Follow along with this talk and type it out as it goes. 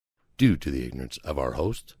Due to the ignorance of our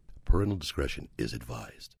host, parental discretion is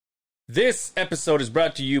advised. This episode is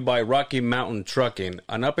brought to you by Rocky Mountain Trucking.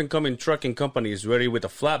 An up-and-coming trucking company is ready with a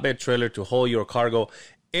flatbed trailer to haul your cargo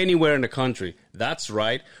anywhere in the country. That's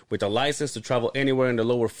right. With a license to travel anywhere in the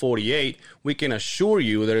lower 48, we can assure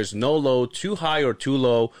you there is no load too high or too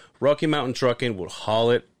low. Rocky Mountain Trucking will haul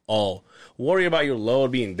it all. Worry about your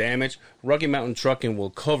load being damaged? Rocky Mountain Trucking will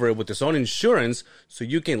cover it with its own insurance, so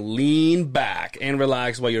you can lean back and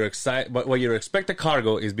relax while your expected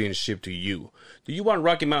cargo is being shipped to you. Do you want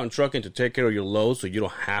Rocky Mountain Trucking to take care of your load so you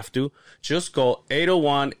don't have to? Just call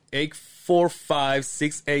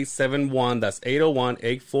 801-845-6871. That's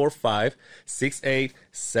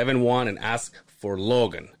 801-845-6871 and ask for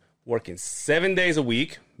Logan. Working 7 days a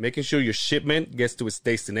week, making sure your shipment gets to its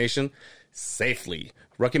destination safely.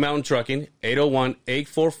 Rocky Mountain Trucking,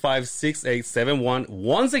 801-845-6871.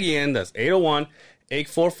 Once again, that's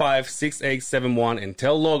 801-845-6871. And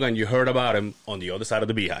tell Logan you heard about him on the other side of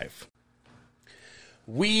the beehive.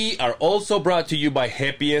 We are also brought to you by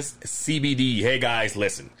Happiest CBD. Hey guys,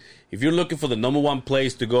 listen. If you're looking for the number one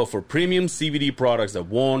place to go for premium CBD products that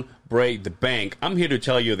won't break the bank, I'm here to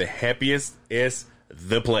tell you the Happiest is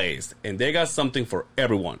the place. And they got something for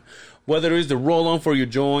everyone. Whether it's the roll-on for your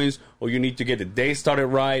joints or you need to get the day started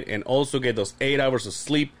right and also get those 8 hours of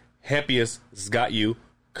sleep, Happiest has got you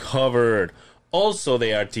covered. Also,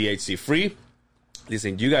 they are THC-free.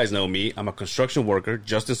 Listen, you guys know me. I'm a construction worker,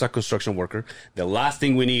 Justin's a construction worker. The last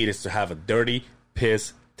thing we need is to have a dirty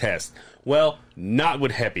piss test. Well, not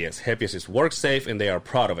with Happiest. Happiest is work safe and they are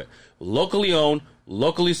proud of it. Locally owned,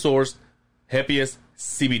 locally sourced, Happiest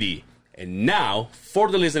CBD. And now,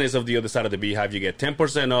 for the listeners of the other side of the beehive, you get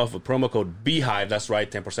 10% off with promo code BEEHIVE. That's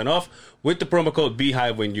right, 10% off with the promo code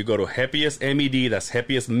BEEHIVE when you go to Happiest MED, that's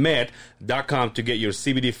happiestmed.com to get your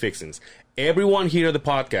CBD fixings. Everyone here at the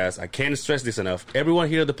podcast, I can't stress this enough, everyone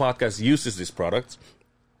here at the podcast uses these products,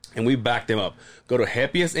 and we back them up. Go to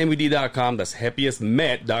happiestmed.com, that's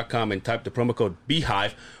happiestmed.com, and type the promo code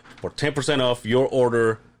BEEHIVE for 10% off your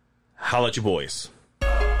order. Holla at your boys.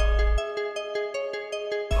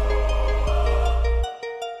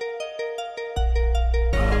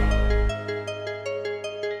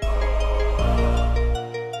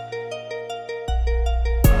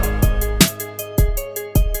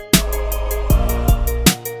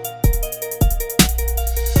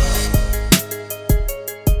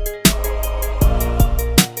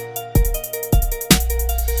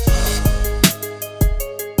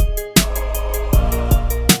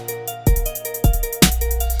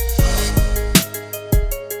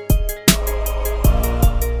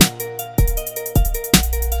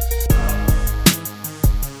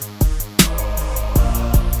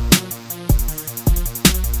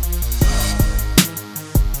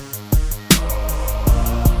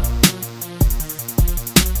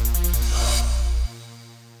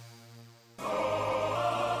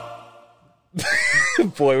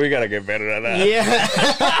 Boy, we gotta get better at that. Yeah.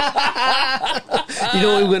 You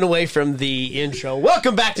know, we went away from the intro.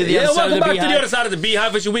 Welcome back to the other side of the beehive. Welcome back to the other side of the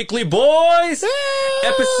beehive. It's your weekly, boys.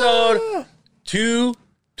 Episode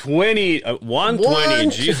 220. 120.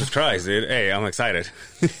 Jesus Christ, dude. Hey, I'm excited.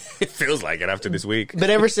 It feels like it after this week.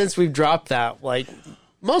 But ever since we've dropped that, like,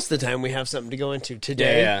 most of the time we have something to go into.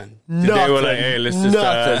 Today, yeah. Today we're like, hey, let's just...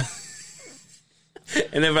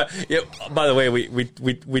 and then, by the way,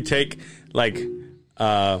 we take, like...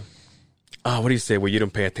 what do you say? Well, you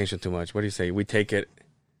don't pay attention too much. What do you say? We take it.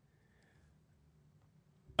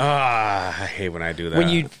 I hate when I do that.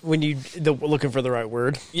 When you looking for the right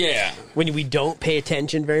word. Yeah. When we don't pay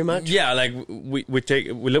attention very much. Yeah, like we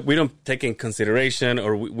don't take in consideration,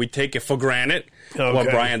 or we take it for granted what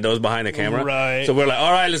Brian does behind the camera. Right. So we're like,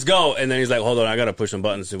 all right, let's go, and then he's like, hold on, I gotta push some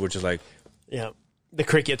buttons. And we're just like, yeah, the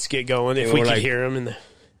crickets get going if we can hear them in the.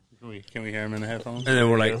 Can we hear him in the headphones? And then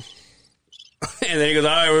we're like. And then he goes,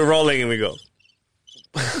 all right, we're rolling, and we go.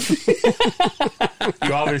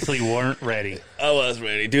 You obviously weren't ready. I was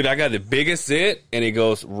ready. Dude, I got the biggest sit, and it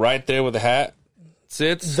goes right there where the hat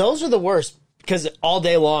sits. Those are the worst, because all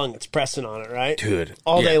day long it's pressing on it, right? Dude.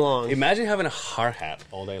 All day long. Imagine having a hard hat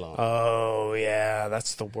all day long. Oh, yeah,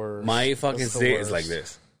 that's the worst. My fucking sit is like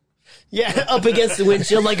this. Yeah, up against the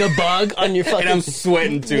windshield like a bug on your fucking... And I'm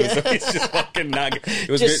sweating, too, so it's just fucking not good.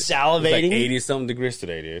 It was just good. salivating. It was like 80-something degrees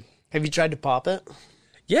today, dude. Have you tried to pop it?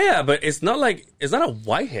 Yeah, but it's not a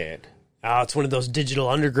white head. Oh, it's one of those digital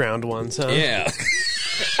underground ones, huh? Yeah.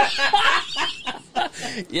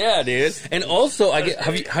 Yeah, dude. And also,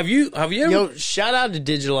 have you ever? Yo, shout out to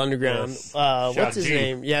Digital Underground. What's his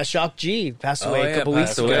name? Yeah, Shock G passed away a couple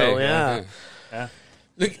weeks ago. Yeah.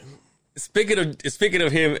 Look, speaking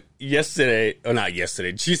of him, yesterday, or not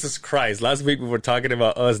yesterday, Jesus Christ, last week we were talking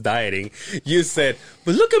about us dieting. You said,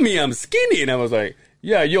 but look at me, I'm skinny. And I was like,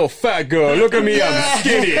 yeah, you're a fat girl. Look at me, I'm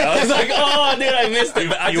skinny. I was like, oh, dude, I missed it.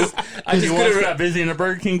 But I just got busy in the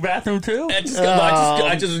Burger King bathroom too. I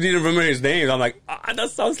just didn't remember his name. I'm like, that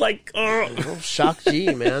sounds like Shock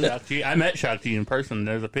G, man. Shock G. I met Shock G in person.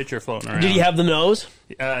 There's a picture floating around. Did he have the nose?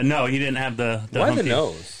 No, he didn't have the Why Humpty. the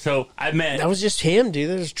nose? So I met. That was just him, dude.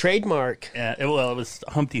 That was trademark. It was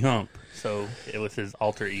Humpty Hump. So it was his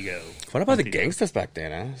alter ego. What about the gangsters back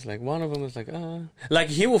then? Huh? It's like one of them was like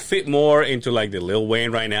he will fit more into like the Lil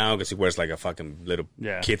Wayne right now because he wears like a fucking little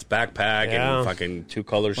kid's backpack and fucking two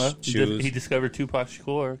color shoes. He discovered Tupac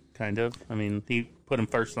Shakur, kind of. I mean, he put him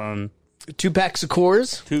first on 2-pack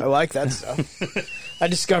Sakurs. I like that stuff. I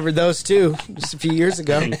discovered those too just a few years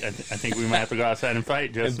ago. I think we might have to go outside and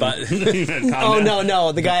fight, Justin. Oh,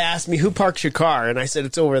 no. The guy asked me, who parks your car? And I said,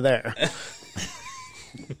 it's over there.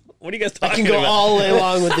 What are you guys talking about? I can go all the way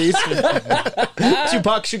along with these.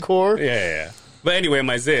 Tupac Shakur. Yeah. But anyway,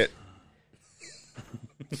 my zit.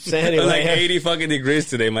 So anyway, It was like 80 fucking degrees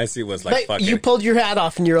today. My seat was like fucking. You pulled your hat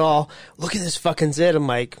off and you're all, look at this fucking zit. I'm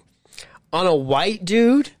like, on a white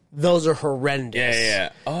dude, those are horrendous.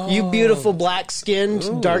 Yeah. Oh. You beautiful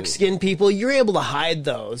black-skinned, dark-skinned people, you're able to hide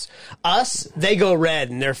those. Us, they go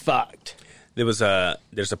red and they're fucked. There's a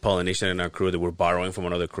Polynesian in our crew that we're borrowing from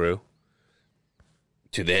another crew.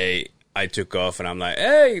 Today, I took off and I'm like,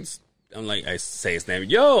 hey, I say his name,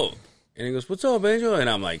 yo. And he goes, what's up, Angel? And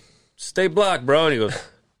I'm like, stay black, bro. And he goes,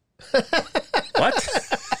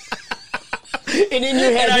 what? And in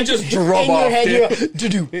your head, I just drove off,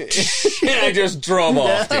 dude. And I just drove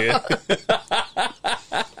off, dude.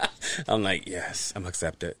 I'm like, yes, I'm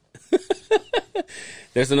accepted.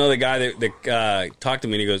 There's another guy that talked to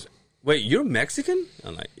me and he goes, wait, you're Mexican?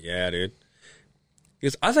 I'm like, yeah, dude. He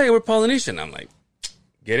goes, I thought you were Polynesian. I'm like,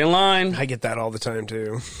 get in line. I get that all the time,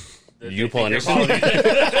 too. You Polynesian?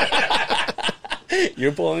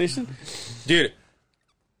 You're Polynesian? Dude,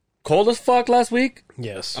 cold as fuck last week.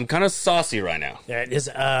 Yes. I'm kind of saucy right now. Yeah, it is.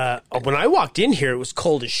 When I walked in here, it was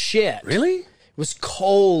cold as shit. Really? It was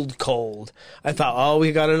cold. I thought,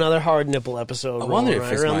 we got another hard nipple episode rolling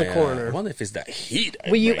right around the corner. I wonder if it's that heat.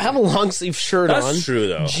 Well, you have a long sleeve shirt on. That's true,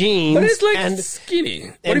 though. Jeans. But it's like and skinny.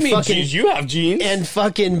 What do you mean jeans? You have jeans. And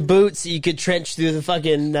fucking boots that you could trench through the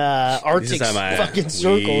fucking Arctic fucking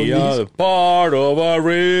circle. We are part of our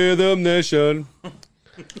rhythm nation.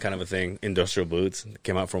 Kind of a thing. Industrial boots.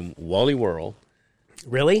 Came out from Wally World.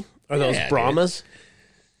 Really? Are those Brahmas?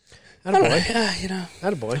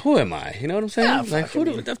 Attaboy. Who am I? You know what I'm saying? Yeah, I'm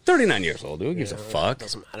 39 years old, dude. Who gives a fuck?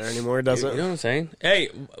 Doesn't matter anymore, does it? You know what I'm saying? Hey,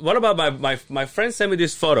 what about my friend sent me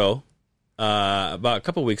this photo about a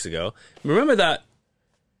couple weeks ago. Remember that?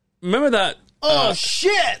 Oh,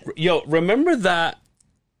 shit! Yo, remember that?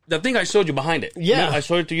 The thing I showed you behind it. Yeah. I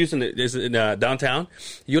showed it to you in downtown.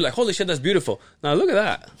 You're like, holy shit, that's beautiful. Now look at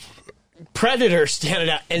that. Predator standing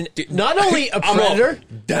out. And not only a predator.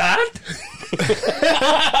 That?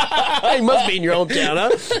 He must be in your hometown,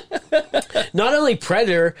 huh? Not only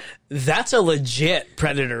predator, that's a legit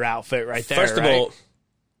predator outfit right there. First of all,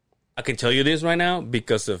 I can tell you this right now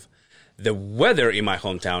because of the weather in my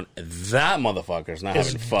hometown. That motherfucker's not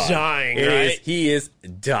having fun. Dying, right? He is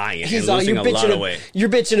dying. He's and losing a lot of weight. You're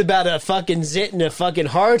bitching about a fucking zit and a fucking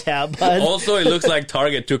hard hat, bud. Also, it looks like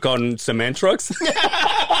Target took on cement trucks.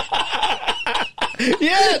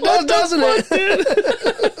 Yeah, it does, doesn't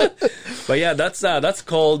it? But yeah, that's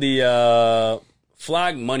called the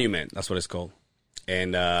Flag Monument. That's what it's called.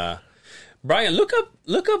 And Brian, look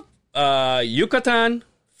up Yucatan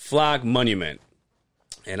Flag Monument.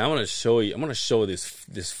 And I want to show you. I'm going to show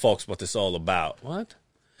this folks what this is all about. What?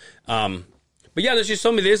 But yeah, she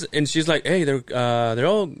showed me this, and she's like, "Hey, they're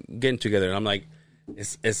all getting together." And I'm like,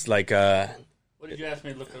 "It's like what did you ask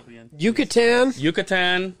me to look up again?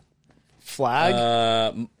 Yucatan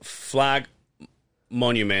flag flag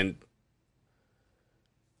monument."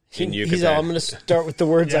 He's all, I'm going to start with the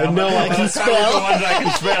words I know I can spell. The ones I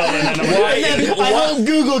can spell. And then I hope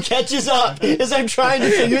Google catches up as I'm trying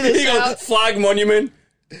to figure this out. Flag monument.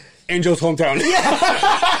 Angel's hometown.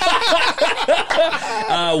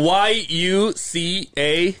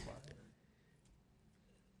 YUCA.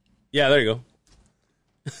 Yeah, there you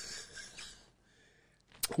go.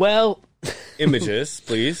 Well, images,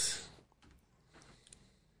 please.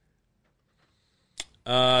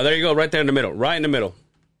 There you go, right there in the middle. Right in the middle.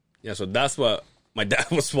 Yeah, so that's what my dad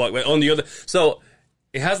was walking on the other. So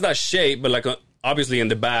it has that shape, but like obviously in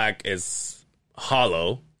the back is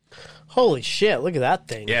hollow. Holy shit, look at that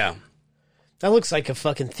thing. Yeah. That looks like a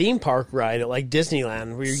fucking theme park ride at like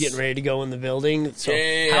Disneyland where you're getting ready to go in the building. So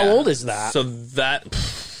Yeah. how old is that? So that,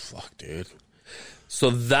 fuck, dude. So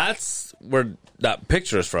that's where that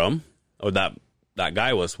picture is from, or that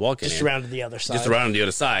guy was walking. Just in. around to the other side. Just around on the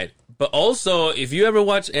other side. But also, if you ever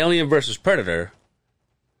watch Alien versus Predator,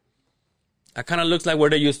 that kind of looks like where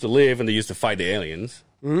they used to live and they used to fight the aliens.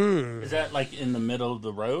 Is that like in the middle of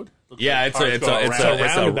the road? Looks Yeah, like it's cars a go around.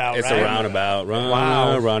 roundabout, it's right? a roundabout.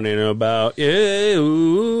 Wow. Running about. Yeah,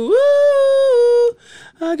 ooh, ooh,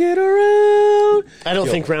 I get around. I don't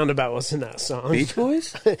think Roundabout was in that song. Beach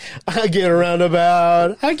Boys? I get a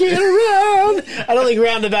roundabout. I get around. I don't think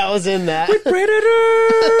Roundabout was in that.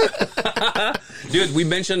 Predator. Dude, we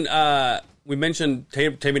mentioned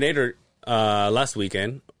Terminator last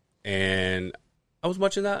weekend, and I was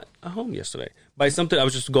watching that at home yesterday. By something, I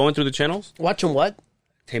was just going through the channels. Watching what?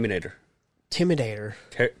 Terminator. Terminator.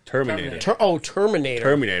 Terminator. Terminator.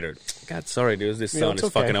 Terminator. God, sorry, dude. This sound it's is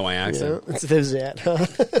okay. fucking up my accent. Yeah, it's that, huh?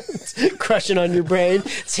 It's crushing on your brain.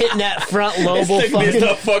 It's hitting that front lobal It's like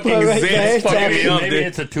the fucking right zit there. is fucking me up, Maybe dude.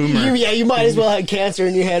 it's a tumor. Yeah, you might as well have cancer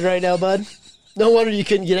in your head right now, bud. No wonder you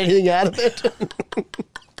couldn't get anything out of it.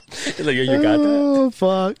 It's like, you got that? Oh,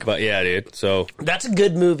 fuck. But yeah, dude. So That's a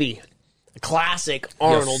good movie. A classic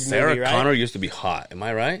Arnold Sarah movie, right? Connor used to be hot. Am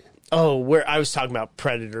I right? Oh, where I was talking about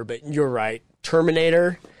Predator, but you're right.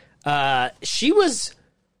 Terminator. She was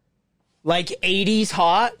like 80s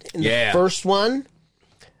hot in the first one.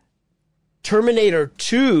 Terminator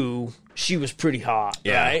 2, she was pretty hot,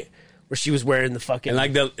 right? Where she was wearing the fucking... And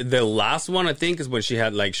like the last one, I think, is when she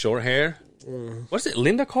had like short hair. What's it?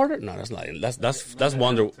 Linda Carter? No, that's not. That's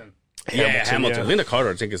Wonder. Yeah, Hamilton. yeah. Linda Carter,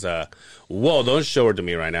 I think, is whoa, don't show her to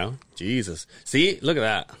me right now. Jesus. See? Look at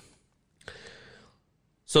that.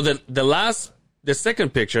 So the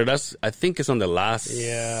second picture, I think it's on the last.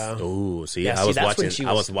 Yeah. Oh, see, Yeah, I was that's when watching. she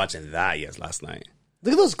I was- was watching that last night.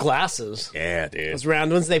 Look at those glasses. Yeah, dude. Those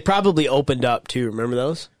round ones. They probably opened up, too. Remember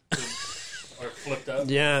those? Or flipped up.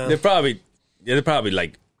 Yeah. They're probably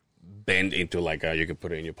like bent into like you could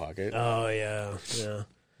put it in your pocket. Oh, yeah. Yeah.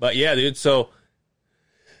 But yeah, dude. So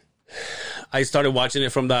I started watching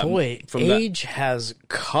it from that. Boy, from that. age has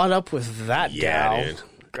caught up with that Yeah, gal. dude.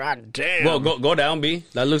 God damn. Well, go down, B.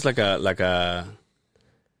 That looks like a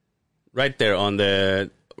right there on the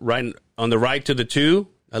right to the 2.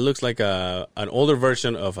 That looks like an older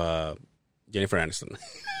version of Jennifer Aniston.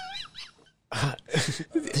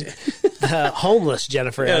 Homeless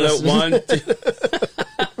Jennifer Yeah, Aniston.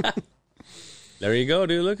 that one. There you go,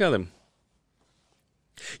 dude. Look at him.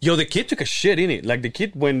 Yo, the kid took a shit in it. Like the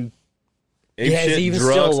kid went. Yeah, is shit, he even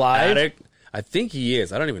drugs, still alive? Addict. I think he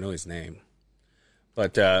is. I don't even know his name.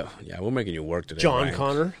 But yeah, we're making you work today. John Ryan.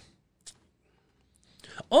 Connor.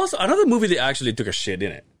 Also, another movie that actually took a shit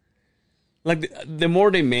in it. Like the more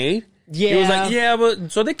they made, Yeah. it was like, yeah,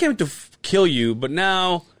 but so they came to kill you, but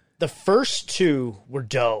now The first 2 were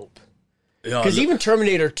dope. because Because even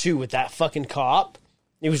Terminator 2 with that fucking cop,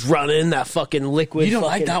 he was running that fucking liquid. you don't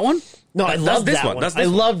fucking... like that one. No, I That's love this that one. one. That's I this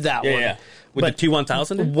one. loved that Yeah, one. yeah. With But the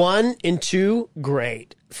T-1000. 1 and 2,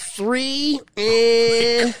 great. 3,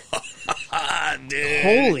 eh. Dude.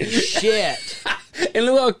 Holy shit. And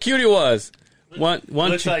look how cute he was. One,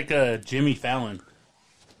 Looks two. like Jimmy Fallon.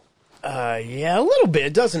 Yeah, a little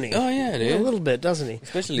bit, doesn't he? Oh yeah, dude. A little bit, doesn't he?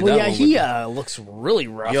 Especially well, that yeah, one he looks really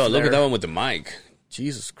rough. Yo, look there. at that one with the mic.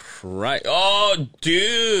 Jesus Christ. Oh,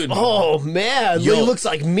 dude. Oh man, Yo, he looks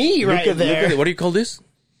like me right look there. at it. What do you call this?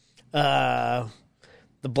 The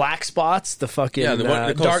black spots, the fucking Yeah, what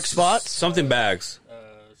they call dark spots, Something bags.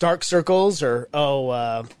 dark circles, or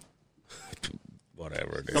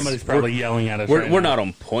Whatever, dude. Somebody's probably yelling at us. We're right we're now. not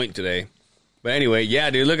on point today. But anyway, yeah,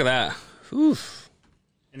 dude, look at that. Whew.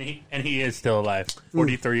 And he is still alive.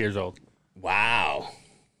 43 years old. Wow.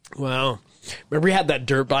 wow. Remember he had that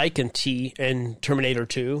dirt bike in Terminator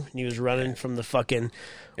 2, and he was running from the fucking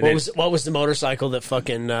what was the motorcycle that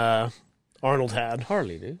fucking Arnold had?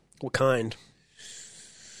 Harley, dude. What kind?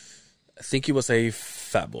 I think he was a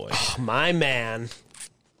fat boy. My man.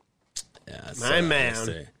 Yeah, that's, My man. let's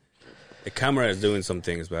see. The camera is doing some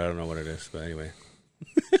things, but I don't know what it is. But anyway.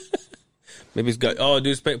 Maybe it's got. Oh,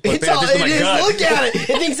 dude, pay It's attention all, to my it is. gut. Look at it.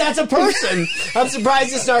 It thinks that's a person. I'm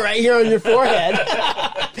surprised it's not right here on your forehead.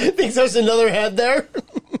 It thinks there's another head there.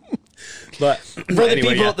 But For the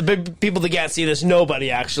anyway, people, yeah. the big people that can't see this,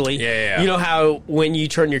 nobody actually. Yeah. You know how when you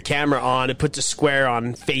turn your camera on, it puts a square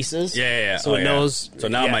on faces. Yeah. So Oh, it yeah. knows. So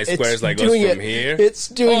now yeah, my it's square is like goes doing from it- here. It's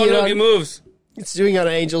doing Oh, it. look, on, it moves It's doing it on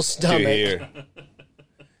Angel's to stomach. here.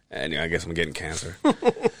 And I guess I'm getting cancer.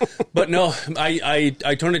 But no, I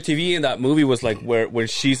turned the TV and that movie was like when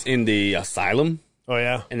she's in the asylum Oh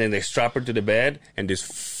yeah. and then they strap her to the bed and this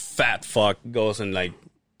fat fuck goes and like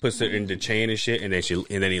puts it in the chain and shit, and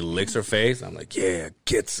then he licks her face. I'm like, yeah,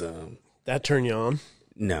 get some. That turn you on?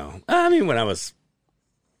 No, I mean when I was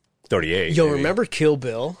 38. You'll maybe. remember Kill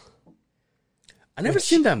Bill? I never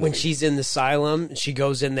seen that movie. When she's in the asylum, she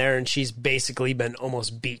goes in there and she's basically been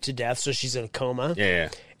almost beat to death, so she's in a coma. Yeah.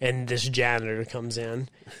 And this janitor comes in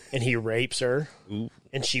and he rapes her. Ooh.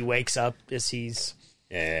 And she wakes up as he's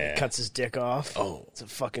cuts his dick off. Oh. It's a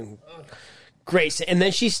fucking great. And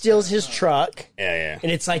then she steals his truck. Yeah.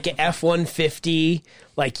 And it's like an F-150,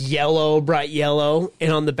 like yellow, bright yellow.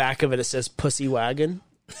 And on the back of it, it says Pussy Wagon.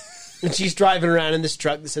 And she's driving around in this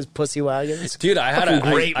truck that says Pussy Wagon. It's Dude, I had a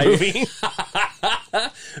great movie.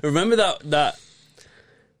 Remember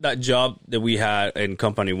that job that we had in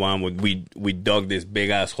Company 1 where we dug this big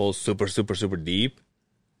ass hole super deep?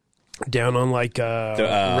 Down on like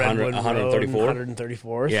Redwood 134?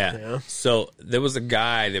 134th. Yeah. So there was a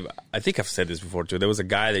guy that, I think I've said this before too. There was a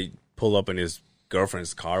guy that pulled up in his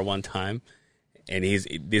girlfriend's car one time, and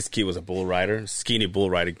this kid was a bull rider, skinny bull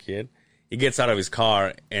rider kid. He gets out of his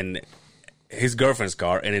car and his girlfriend's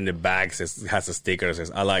car, and in the back has a sticker that says,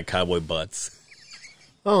 "I like cowboy butts."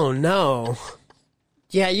 Oh no!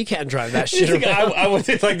 Yeah, you can't drive that shit around. I was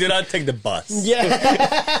like, "Do not take the bus."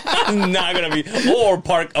 Yeah, I'm not gonna be, or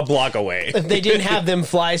park a block away. if they didn't have them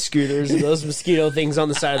fly scooters and those mosquito things on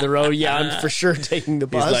the side of the road, yeah, I'm for sure taking the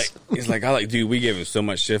bus. He's like, dude, we gave him so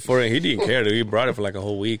much shit for it. He didn't care, dude. He brought it for like a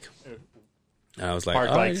whole week. And I was like,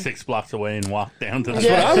 park like 6 blocks away and walk down to the. That's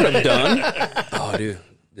what I would have done. Oh, dude,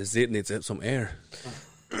 this it needs some air.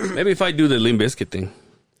 Maybe if I do the Limp Bizkit thing.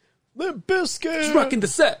 Limp Bizkit. Just rocking the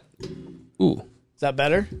set. Ooh, is that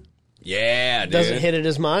better? Yeah, dude. Doesn't hit it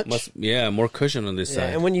as much. More cushion on this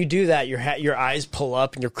side. And when you do that, your eyes pull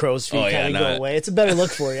up and your crow's feet kind of go away. It's a better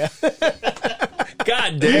look for you.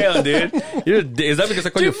 God damn, dude. Is that because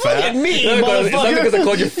I called you fat? Look at me, is that because I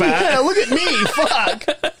called you fat? Yeah, look at me. Fuck.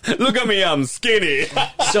 Look at me, I'm skinny.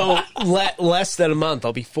 So less than a month,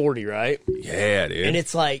 I'll be 40, right? Yeah, dude. And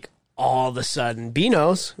it's like all of a sudden,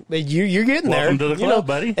 Beano's, you're getting Welcome there. to the club,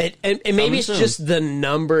 buddy. And maybe it's just the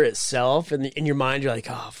number itself, and in your mind, you're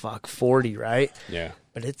like, oh fuck, 40, right? Yeah.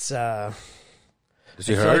 But it's Does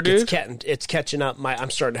it hurt, dude? it's catching up.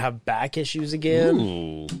 I'm starting to have back issues again.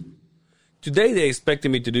 Ooh. Today they expected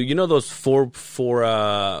me to do, those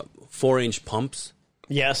 4-inch pumps?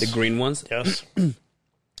 Yes. The green ones? Yes. And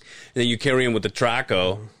then you carry them with the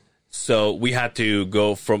Traco. So we had to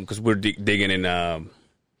go because we're digging in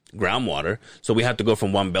groundwater. So we had to go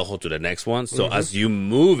from one bell hole to the next one. So as you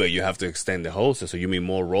move it, you have to extend the hoses. So you need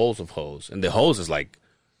more rolls of hose. And the hose is like,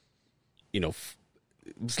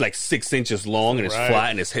 it's like 6 inches long and it's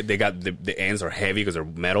flat and they got the ends are heavy because they're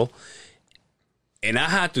metal. And I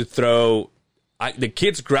had to the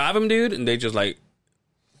kids grab him, dude, and they just like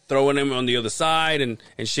throwing him on the other side and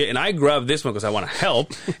shit. And I grab this one because I want to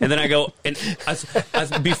help. And then I go, and as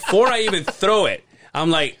before I even throw it,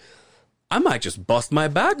 I'm like, I might just bust my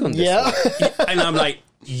back on this one. And I'm like,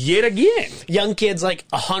 yet again. Young kids like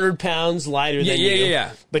 100 pounds lighter than you.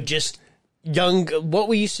 Yeah. But just young, what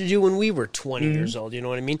we used to do when we were 20 years old, you know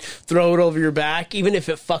what I mean? Throw it over your back. Even if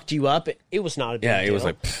it fucked you up, it was not a big deal. Yeah, it was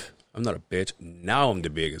like, I'm not a bitch. Now I'm the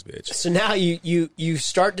biggest bitch. So now you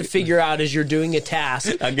start to figure out as you're doing a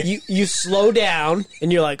task, you slow down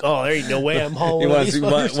and you're like, oh, there ain't no way I'm hauling these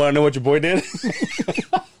want to know what your boy did?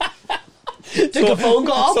 Took a phone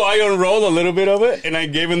call? So I unrolled a little bit of it and I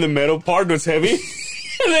gave him the metal part that's heavy.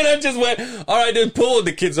 And then I just went, all right, then pull it.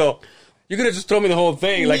 The kid's all, you're going to just throw me the whole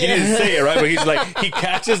thing. Like, he didn't say it, right? But he's like, he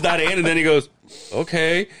catches that end and then he goes,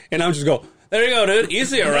 okay. And I'm just go, there you go, dude.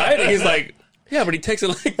 Easier, right? And he's like, yeah, but he takes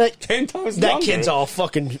it like 10 times that longer. Kid's all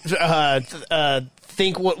fucking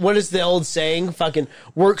think, what is the old saying? Fucking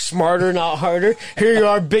work smarter, not harder. Here you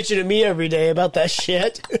are bitching at me every day about that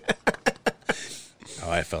shit.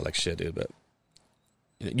 I felt like shit, dude. But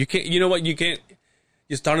you can't, you know what? You can't,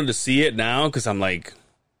 you're starting to see it now because I'm like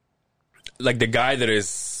the guy that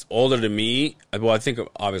is older than me. Well, I think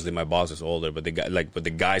obviously my boss is older, but the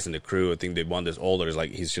guys in the crew, I think the one that's older is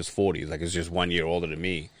like, he's just 40. Like, he's just 1 year older than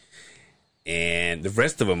me. And the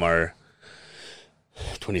rest of them are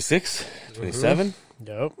 26, 27.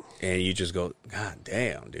 Yep. And you just go, God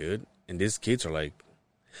damn, dude. And these kids are like...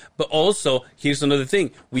 But also, here's another thing.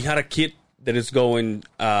 We had a kid that is going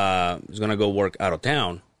to go work out of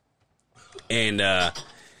town. And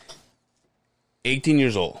 18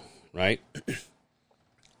 years old, right?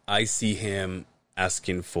 I see him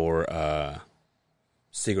asking for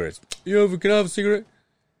cigarettes. Yo, can I have a cigarette?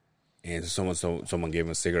 And someone gave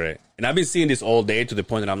him a cigarette. And I've been seeing this all day to the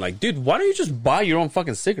point that I'm like, dude, why don't you just buy your own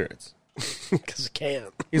fucking cigarettes? Because I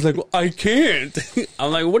can't. He's like, well, I can't.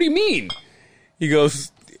 I'm like, what do you mean? He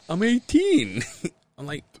goes, I'm 18. I'm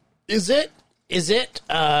like, Is it?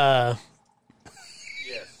 Yes.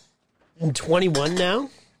 21 now?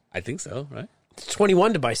 I think so, right? It's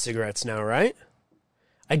 21 to buy cigarettes now, right?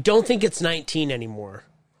 I don't think it's 19 anymore.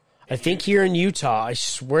 I think here in Utah, I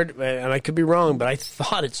swear, and I could be wrong, but I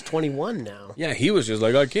thought it's 21 now. Yeah, he was just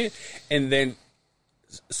like, I can't. And then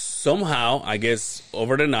somehow, I guess,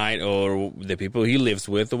 over the night, or the people he lives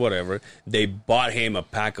with or whatever, they bought him a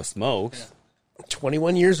pack of smokes.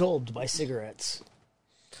 21 years old to buy cigarettes.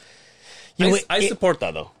 I support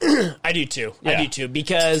that, though. I do too. Yeah. I do too.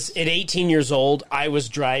 Because at 18 years old, I was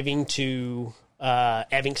driving to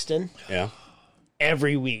Evanston Yeah.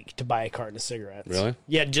 every week to buy a carton of cigarettes. Really?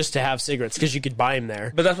 Yeah, just to have cigarettes because you could buy them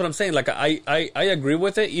there. But that's what I'm saying. Like, I agree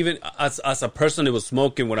with it, even as a person who was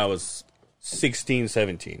smoking when I was 16,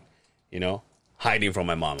 17, you know, hiding from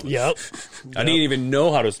my mom. Yep. I didn't even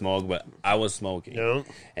know how to smoke, but I was smoking. Yep.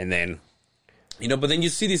 And then, you know, but then you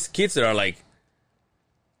see these kids that are like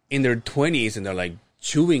in their 20s and they're like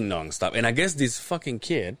chewing nonstop. And I guess this fucking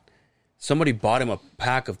kid, somebody bought him a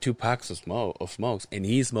pack of 2 packs of smokes, and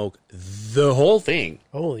he smoked the whole thing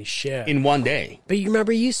Holy shit. in one day. But you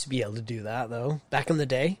remember you used to be able to do that, though, back in the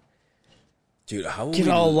day? Dude, how Get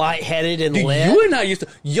all lightheaded and Dude, lit. you and I used to.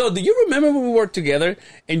 Yo, do you remember when we worked together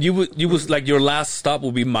and you was like your last stop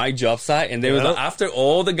would be my job site, and there was Yep. after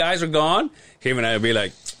all the guys are gone, him and I would be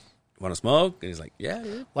like, "Want to smoke?" And he's like, "Yeah,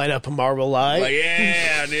 dude." Light up a Marlboro Light. Like,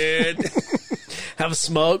 yeah, dude. Have a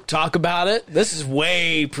smoke. Talk about it. This is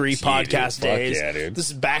way pre-podcast Dude, fuck days. yeah, dude. This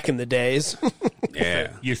is back in the days.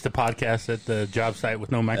 Yeah. Used to podcast at the job site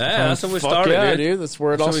with no microphone. Yeah, that's when we Fuck started, yeah, dude. dude. That's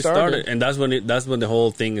where it That's all when we started. and that's when the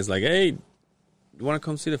whole thing is like, "Hey, you want to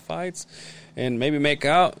come see the fights and maybe make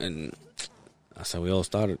out?" And that's how we all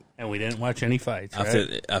started. And we didn't watch any fights,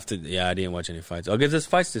 right? After, yeah, I didn't watch any fights. I guess there's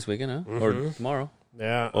fights this weekend, huh? Mm-hmm. Or tomorrow.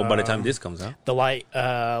 Yeah. Or by the time this comes out. The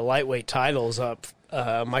lightweight titles up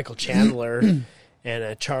Michael Chandler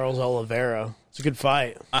and Charles Oliveira. It's a good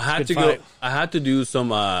fight. I had Good to fight. go. I had to do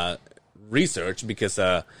some research because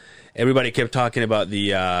everybody kept talking about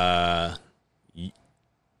the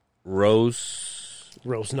Rose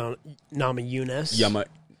Namajunas.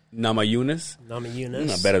 Namajunas. Namajunas.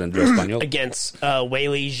 Not better than Joe Espanol. Against Wei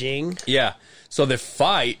Li Jing. Yeah. So the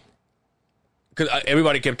fight, because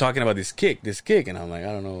everybody kept talking about this kick, and I'm like,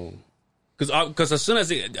 I don't know, because as soon as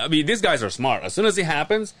these guys are smart. As soon as it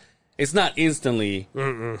happens, it's not instantly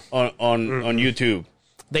on YouTube.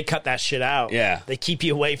 They cut that shit out. Yeah. They keep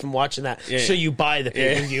you away from watching that. Yeah. So you buy the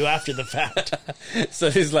pay-per-view after the fact. So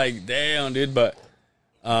it's like, damn, dude. But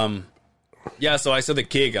yeah. So I saw the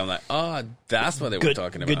kick. I'm like, oh, that's what they were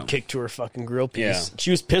talking about. Good kick to her fucking grill piece. Yeah. She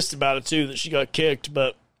was pissed about it, too, that she got kicked,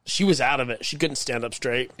 but she was out of it. She couldn't stand up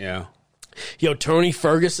straight. Yeah. Yo, Tony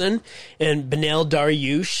Ferguson and Benel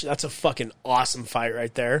Dariush. That's a fucking awesome fight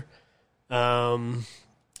right there. Caitlin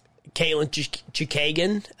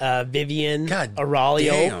Chukagan, Vivian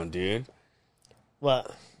Aurelio. Damn, dude.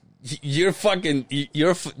 What?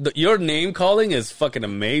 Your name calling is fucking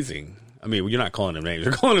amazing. I mean, you're not calling them names.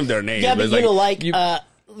 You're calling them their names. Yeah, but it's you know,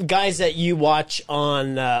 guys that you watch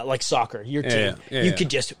on like soccer, your team, you could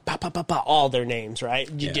just all their names, right?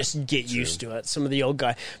 You just get used to it. Some of the old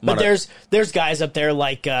guys, but there's guys up there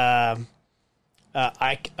like I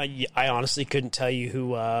honestly couldn't tell you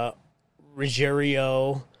who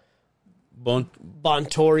Rogerio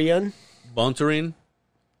Bontorian.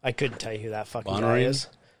 I couldn't tell you who that fucking guy is.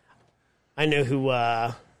 I know who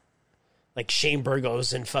like Shane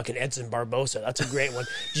Burgos and fucking Edson Barboza. That's a great one.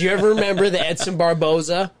 Do you ever remember the Edson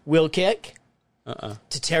Barboza wheel kick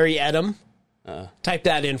to Terry Edom? Type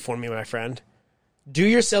that in for me, my friend. Do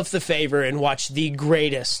yourself the favor and watch the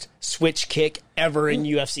greatest switch kick ever in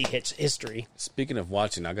UFC history. Speaking of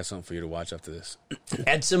watching, I got something for you to watch after this.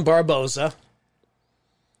 Edson Barboza.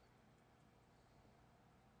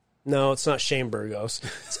 No, it's not Shane Burgos.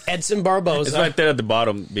 It's Edson Barboza. It's right there at the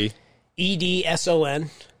bottom, B.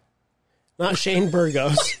 Edson. Not Shane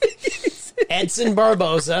Burgos. Edson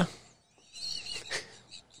Barboza.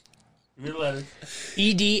 Your letters.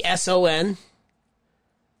 Edson.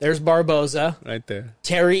 There's Barboza. Right there.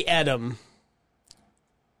 Terry Edom.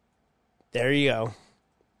 There you go.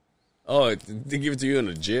 Oh, they give it to you in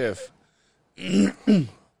a GIF.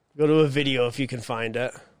 Go to a video if you can find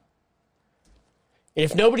it. And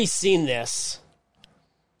if nobody's seen this,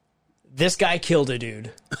 this guy killed a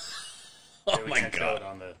dude. Oh my god.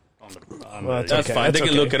 Well, That's fine. They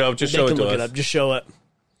can look it up. Just show it to us. Just show it.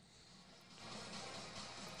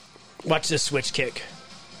 Watch this switch kick.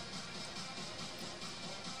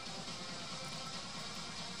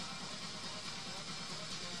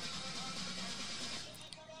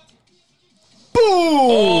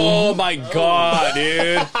 Boom! Oh my god,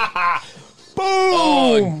 dude. Boom!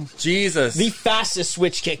 Oh, Jesus. The fastest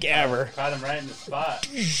switch kick ever. Caught him right in the spot.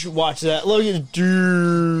 Watch that. Look at it.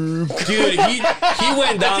 Dude, he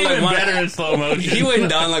went down like Even one. better in slow motion. He went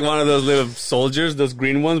down like one of those little soldiers, those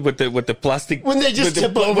green ones with the plastic. When they just with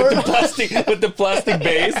tip the, over. with the plastic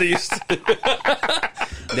base.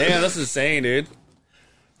 Damn, that's insane, dude.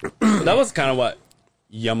 That was kind of what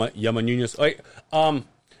Yama Nunez. Wait,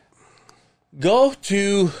 go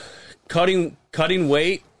to cutting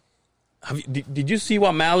weight. Did you see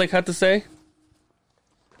what Malik had to say?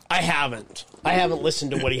 I haven't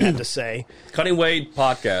listened to what he had to say. Cutting weight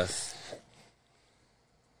podcast.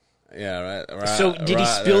 Yeah, right. So did he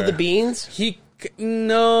spill the beans? He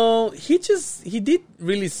did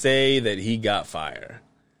really say that he got fired.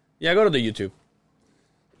 Yeah, go to the YouTube.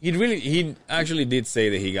 He actually did say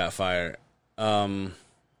that he got fired.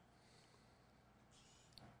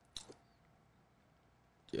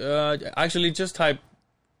 Actually, just type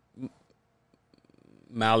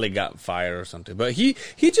Malik got fired or something. But he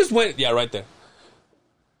just went, yeah, right there.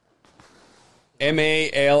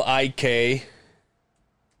 Malik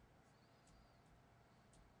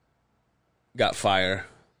got fired.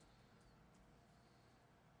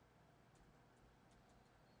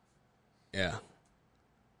 Yeah.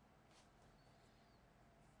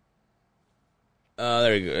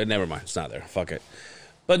 There you go. Never mind. It's not there. Fuck it.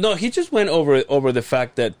 But no, he just went over the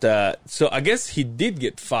fact that. So I guess he did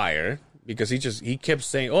get fired because he kept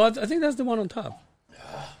saying, "Oh, I think that's the one on top."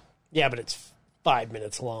 Yeah, but it's 5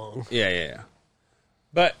 minutes long. Yeah.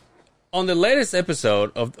 But on the latest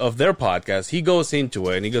episode of their podcast, he goes into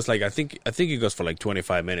it and he goes like, I think he goes for like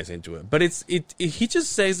 25 minutes into it. But he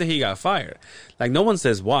just says that he got fired. Like no one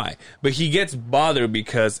says why, but he gets bothered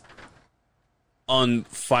because on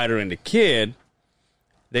Fighter and the Kid,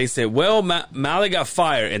 they said, well, Malik got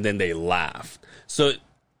fired, and then they laughed. So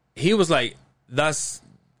he was like, that's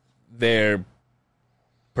their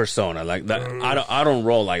persona. Like that, I don't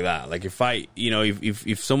roll like that. Like if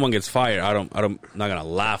someone gets fired, I'm not gonna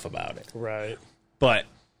laugh about it. Right. But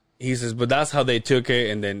he says, but that's how they took it,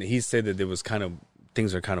 and then he said that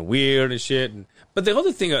things are kind of weird and shit. But the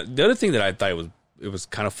other thing that I thought it was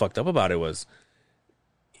kind of fucked up about it was,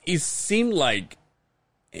 it seemed like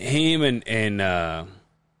him and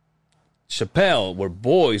Chappelle were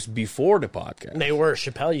boys before the podcast. They were.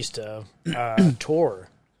 Chappelle used to tour.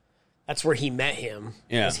 That's where he met him.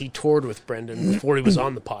 Yeah. Because he toured with Brendan before he was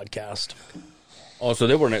on the podcast. Oh, so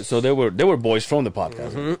they were boys from the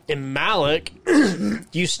podcast. Mm-hmm. And Malik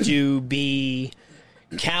used to be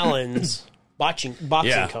Callan's boxing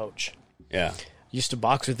coach. Yeah. Used to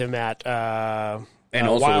box with him at And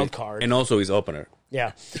also Wild Card. And also his opener.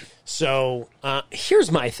 Yeah. So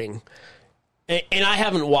here's my thing. And I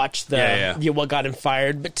haven't watched what got him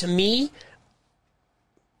fired, but to me,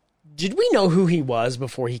 did we know who he was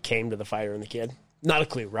before he came to the Fighter and the Kid? Not a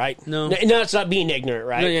clue, right? No. No, it's not being ignorant,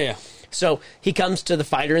 right? Yeah. So he comes to the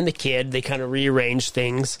Fighter and the Kid. They kind of rearrange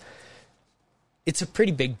things. It's a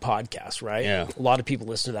pretty big podcast, right? Yeah. A lot of people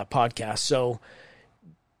listen to that podcast. So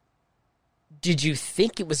did you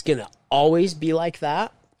think it was going to always be like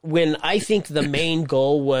that? When I think the main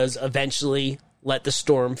goal was eventually let the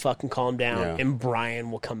storm fucking calm down and Brian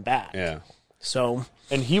will come back. Yeah. So.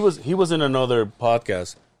 And he was in another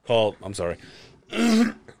podcast called, I'm sorry.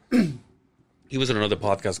 He was in another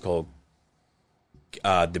podcast called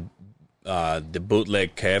the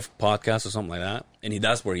Bootleg Kev podcast or something like that. And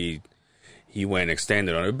that's where he went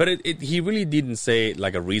extended on it. But he really didn't say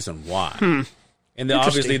like a reason why. And then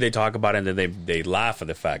obviously they talk about it and then they laugh at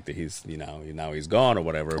the fact that he's, now he's gone or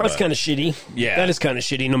whatever. That's kind of shitty. Yeah. That is kind of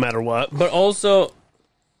shitty no matter what. But also,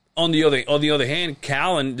 on the other hand,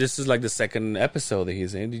 Callan, this is like the second episode that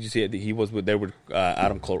he's in. Did you see it? He was there with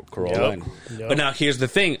Adam Carolla. Yep. But now here's the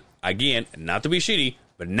thing. Again, not to be shitty,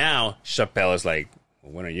 but now Chappelle is like,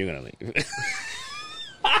 well, when are you going to leave?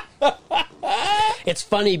 It's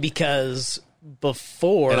funny because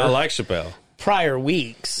before... And I like Chappelle. Prior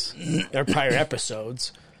weeks or prior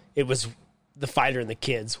episodes, it was the Fighter and the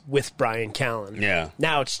Kids with Brian Callen. Yeah.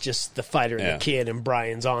 Now it's just the Fighter and the Kid, and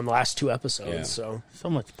Brian's on the last 2 episodes. Yeah. So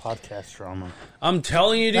much podcast drama. I'm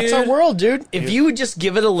telling you, dude. That's our world, dude. If you would just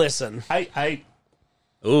give it a listen.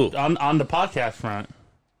 Ooh. On the podcast front,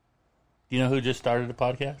 do you know who just started the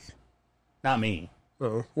podcast? Not me.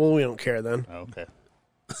 Oh, well, we don't care then. Okay.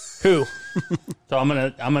 Who? So I'm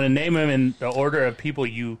gonna name them in the order of people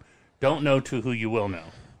you don't know to who you will know.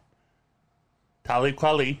 Talib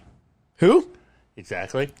Kweli. Who?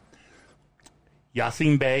 Exactly.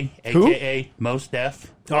 Yasin Bey, a.k.a. Mos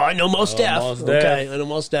Def. Oh, I know Mos Def. Mos Def. Okay, I know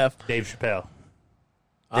Mos Def. Dave Chappelle.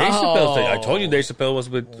 Dave Chappelle's thing. I told you Dave Chappelle was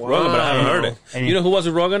with Rogan, but I haven't heard it. And you know who was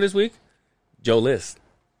with Rogan this week? Joe List.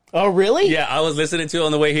 Oh, really? Yeah, I was listening to it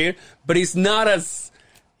on the way here, but he's not as.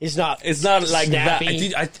 It's not like snappy.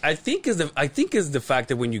 that. I think is the fact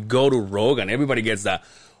that when you go to Rogan, everybody gets that.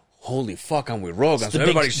 Holy fuck, I'm with Rogan. So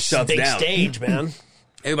everybody shuts big down. Stage, man.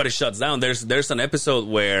 Everybody shuts down. There's an episode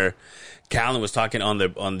where Callan was talking on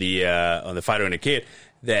the Fighter and the Kid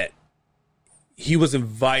that he was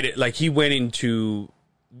invited. Like he went into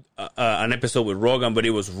an episode with Rogan, but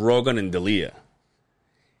it was Rogan and D'Elia,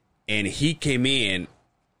 and he came in,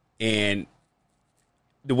 and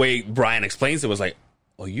the way Brian explains it was like,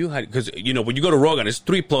 oh, you had, because when you go to Rogan, it's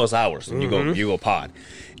 3+ hours and you go pod,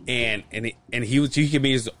 and he came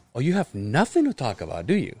in, oh, you have nothing to talk about,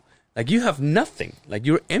 do you? Like you have nothing. Like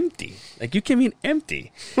you're empty. Like you came in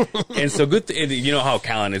empty. And so good. You know how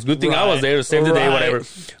Callan is. Good thing I was there to save the day, whatever.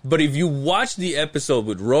 But if you watch the episode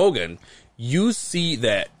with Rogan, you see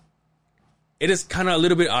that it is kind of a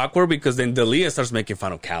little bit awkward because then D'Elia starts making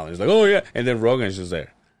fun of Callan. He's like, oh yeah, and then Rogan is just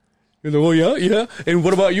there. He's like, oh yeah. And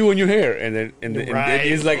what about you and your hair? And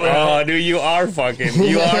he's like, oh dude, you are fucking.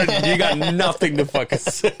 You got nothing to fucking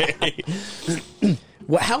say.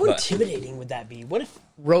 Well, how intimidating would that be? What if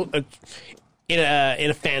in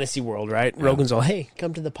a fantasy world, right? Yeah. Rogan's all, hey,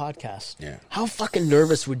 come to the podcast. Yeah. How fucking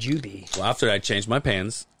nervous would you be? Well, after I changed my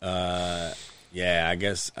pants, yeah, I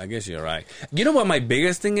guess you're right. You know what my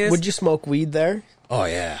biggest thing is? Would you smoke weed there? Oh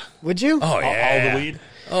yeah. Would you? Oh yeah. All the weed?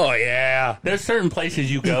 Oh yeah. There's certain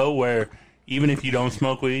places you go where even if you don't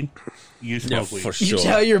smoke weed, you smoke weed. For sure. You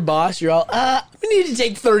tell your boss, you're all, we need to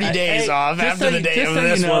take 30 days off after the day of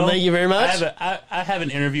this one. Thank you very much. I have an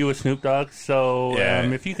interview with Snoop Dogg, so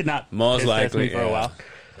if you could not most likely for a while.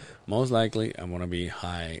 Most likely I'm gonna be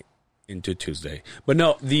high into Tuesday. But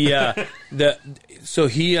no, so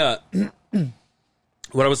he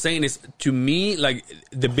what I was saying is, to me, like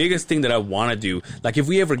the biggest thing that I want to do, like if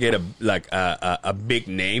we ever get a big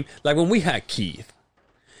name, like when we had Keith.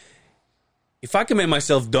 If I can make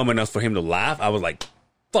myself dumb enough for him to laugh, I was like,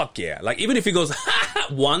 fuck yeah. Like, even if he goes,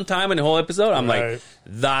 one time in the whole episode, I'm like,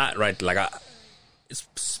 that, right? Like,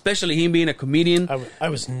 especially him being a comedian. I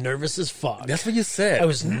was nervous as fuck. That's what you said. I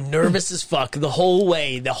was nervous as fuck the whole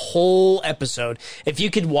way, the whole episode. If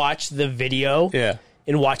you could watch the video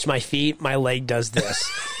and watch my feet, my leg does this.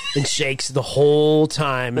 And shakes the whole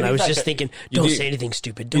time, and I was just thinking, "Don't say anything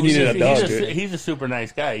stupid." Don't say anything. He's a super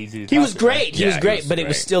nice guy. He was great. He was great, but it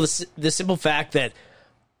was still the simple fact that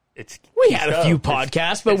we had a few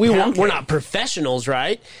podcasts, but we're not professionals,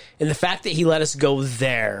 right? And the fact that he let us go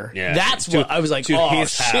there, that's what I was like, oh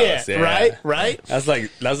shit, right? That's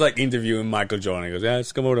like interviewing Michael Jordan. He goes, yeah,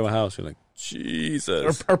 just come over to my house. You're like,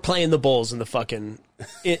 Jesus. Or playing the Bulls in the fucking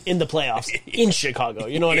in the playoffs in Chicago.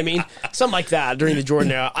 You know what I mean? Something like that during the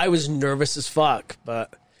Jordan era. I was nervous as fuck,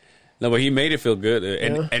 but he made it feel good,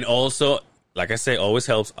 and also, like I say, always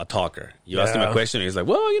helps a talker. You ask him a question, and he's like,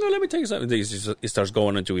 well, let me tell you something. He starts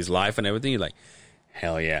going into his life and everything. You're like,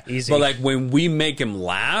 hell yeah. Easy. But like when we make him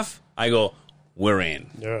laugh, I go, we're in.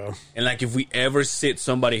 Yeah. And like if we ever sit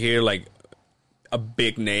somebody here like a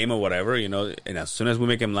big name or whatever, and as soon as we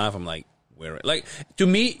make him laugh, I'm like, we're in. Like, to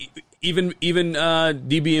me, even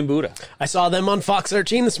DB and Buddha. I saw them on Fox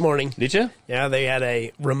 13 this morning. Did you? Yeah, they had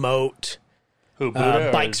a remote Buddha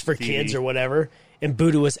Bikes for Kids or whatever. And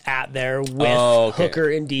Buddha was at there with Hooker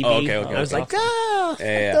and DB. I was like,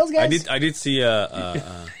 those guys. I did see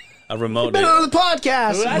a remote. You've been on the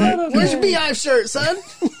podcast. Where's your Beehive shirt, son?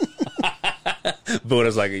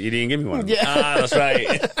 Buddha's like, you didn't give me one. Yeah. That's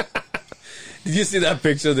right. Did you see that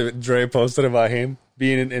picture that Dre posted about him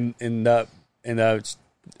being in that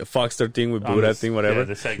Fox 13 with Buddha thing, whatever? Yeah,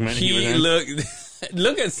 the segment he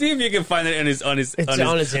look and see if you can find it on his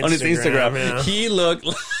Instagram. Yeah. He looked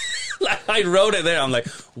like I wrote it there. I'm like,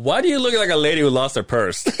 why do you look like a lady who lost her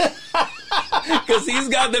purse? Because he's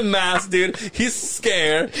got the mask, dude. He's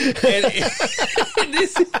scared. And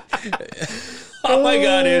oh my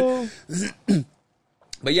god, dude.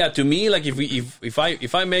 But yeah, to me, like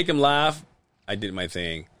if I make him laugh, I did my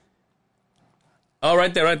thing. Oh,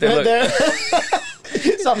 right there. Look.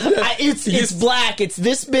 So it's black. It's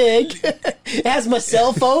this big. It has my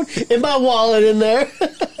cell phone and my wallet in there.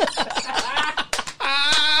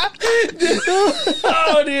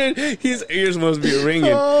 Oh, dude, his ears must be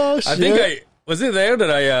ringing. Oh, shit. I think was it there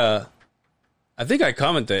that I think I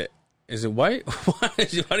commented. Is it white? Why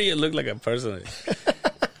do you look like a person?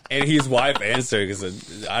 And his wife answered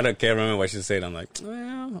because I can't remember what she said. I'm like,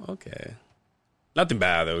 well, okay, nothing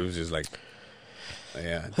bad though. It was just like,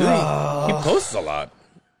 yeah, he posts a lot.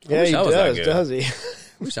 Yeah, he does. Does he? I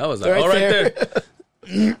wish I was like, right, right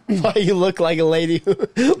there. Why you look like a lady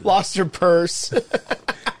who lost her purse?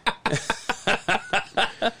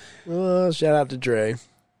 Well, shout out to Dre.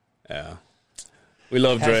 Yeah. We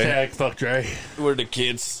love Dre. Hashtag fuck Dre. We're the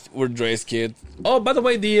kids. We're Dre's kids. Oh, by the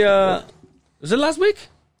way, was it last week?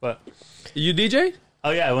 What? You DJ?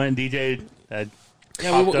 Oh yeah, I went and DJ'd.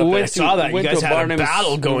 Yeah, we went I saw that. You guys had a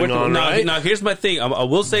battle going on, right? Now, here's my thing. I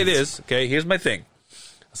will say this, okay? Here's my thing.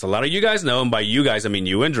 As a lot of you guys know, and by you guys, I mean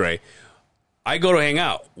you and Dre, I go to hang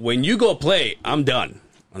out. When you go play, I'm done.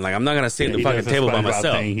 I'm like, I'm not going to sit at the fucking table by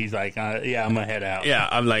myself. Thing. He's like, yeah, I'm going to head out. Yeah,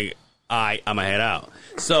 I'm like, I'm going to head out.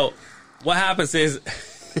 So what happens is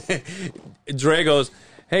Dre goes,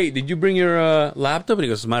 hey, did you bring your laptop? And he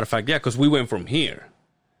goes, as a matter of fact, yeah, because we went from here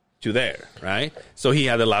to there, right? So he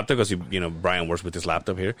had the laptop because, Brian works with his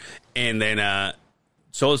laptop here. And then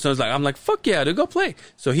so it's like, I'm like, fuck yeah, dude, go play.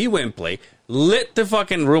 So he went and play, lit the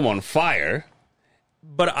fucking room on fire.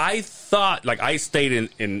 But I thought, like, I stayed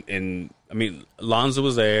in I mean, Lonzo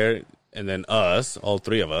was there, and then us, all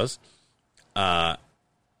three of us. And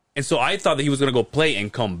so I thought that he was going to go play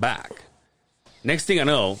and come back. Next thing I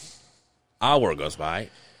know, hour goes by,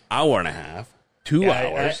 hour and a half, 2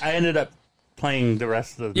 hours. I ended up playing the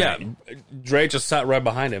rest of the night. Dre just sat right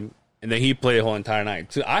behind him, and then he played the whole entire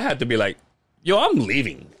night. So I had to be like, yo, I'm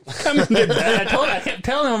leaving. I kept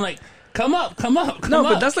telling him, I'm like, come up.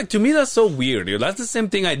 But that's like, to me, that's so weird, dude. That's the same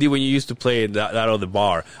thing I did when you used to play that other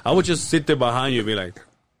bar. I would just sit there behind you and be like,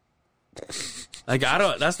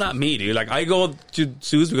 that's not me, dude. Like, I go to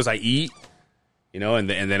Sue's because I eat, and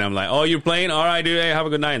then I'm like, oh, you're playing? All right, dude, hey, have a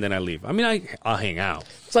good night. And then I leave. I mean, I'll hang out.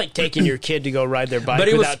 It's like taking your kid to go ride their bike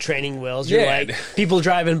without training wheels. You're like, people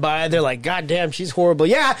driving by, they're like, God damn, she's horrible.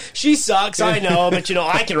 Yeah, she sucks, I know, but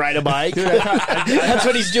I can ride a bike. That's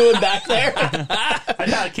what he's doing back there. I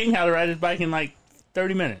thought King had to ride his bike in like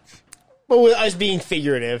 30 minutes. Well, I was being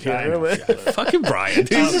figurative here. Fucking Brian.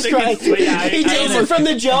 Jesus Christ. He takes it from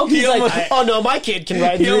the joke. He's like, oh no, my kid can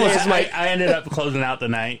ride through his bike. I ended up closing out the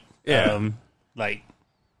night. Yeah. Like,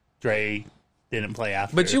 Dre didn't play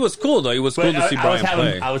after. But it was cool, though. It was cool to see Brian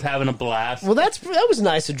play. I was having a blast. Well, that was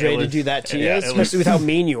nice of Dre to do that to you, especially with how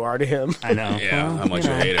mean you are to him. I know. Yeah, how much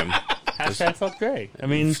you hate him. Hashtag fuck Dre. I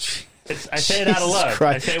mean, I say it out of love.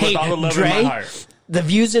 Christ. I say it with all the love Dre, in my heart. The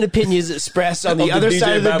views and opinions expressed on the other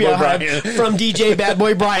side of the Beehive from DJ Bad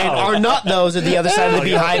Boy Brian are not those of the other side of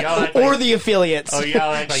the Beehive or the affiliates. Oh,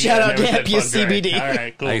 y'all act like Shout out to Happiest CBD. All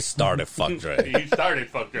right, cool. I started fuck Dre. You started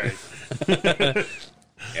fuck Dre.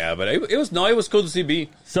 Yeah, but it was cool to see B.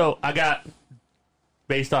 So I got,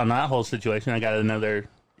 based on that whole situation, I got another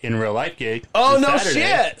in real life gig. Oh, no Saturday.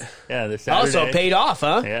 Shit. Yeah, this Saturday. Also paid off,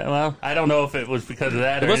 huh? Yeah, well, I don't know if it was because of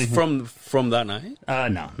that. It was from that night?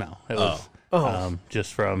 No. It was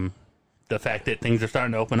just from the fact that things are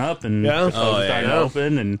starting to open up and the phones are starting to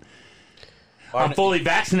open and I'm fully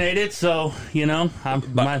vaccinated, so, I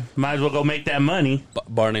might as well go make that money.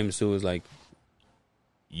 Bar name Sue was like,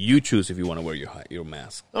 you choose if you want to wear your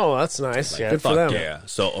mask. Oh, that's nice. Like, good for them. Yeah.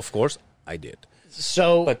 So, of course, I did.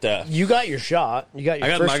 So, but, you got your shot. You got your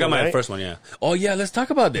first one, I got my right? first one, yeah. Oh, yeah, let's talk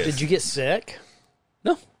about this. Did you get sick?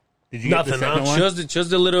 No. Did you get the second one? Just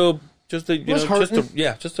the little, just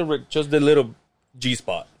the little G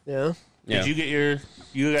spot. Yeah. Did you get your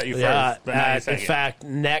first? In fact,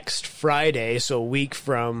 next Friday, so a week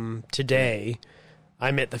from today,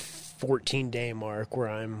 I'm at the 14-day mark where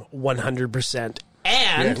I'm 100%.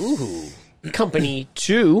 And company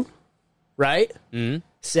 2, right,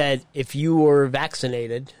 said if you were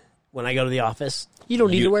vaccinated when I go to the office, you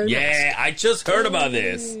don't need to wear a mask. Yeah, I just heard about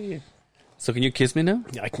this. So can you kiss me now?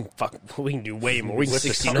 I can we can do way more. We can With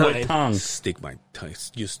 69. the tongue. Stick my tongue.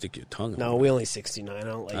 You stick your tongue. No, we only 69. I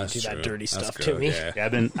don't let you do that dirty stuff to me. Yeah.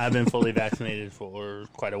 Yeah, I've been fully vaccinated for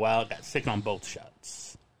quite a while. Got sick on both shots.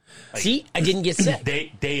 Like, See, I didn't get sick.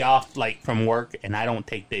 Day off from work, and I don't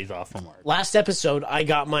take days off from work. Last episode, I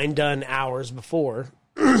got mine done hours before.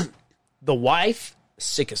 The wife,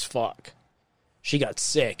 sick as fuck. She got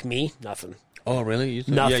sick. Me, nothing. Oh, really?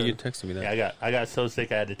 Nothing. Yeah, you texted me that. Yeah, I got so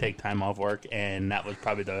sick I had to take time off work, and that was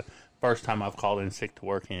probably the first time I've called in sick to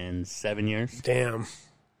work in 7 years. Damn.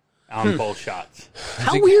 On both shots.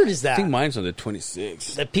 How weird is that? I think mine's on the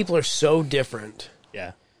 26th. That people are so different.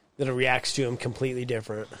 Yeah. That it reacts to them completely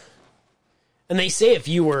different. And they say if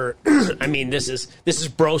you were, I mean, this is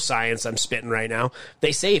bro science I'm spitting right now.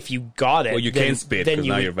 They say if you got it, well, you can't spit because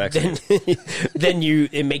now you're vaccinated. Then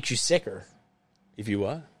it makes you sicker. If you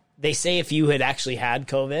what? They say if you had actually had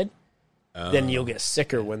COVID, then you'll get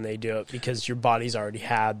sicker when they do it because your body's already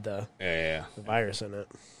had the virus in it.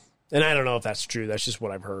 And I don't know if that's true. That's just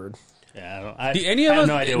what I've heard. Yeah,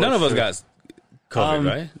 none of us got COVID,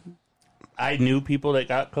 right? I knew people that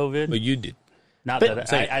got COVID. But you did. Not But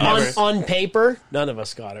that I never. on paper, none of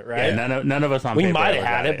us got it, right? Yeah, none of us on We paper. might have ever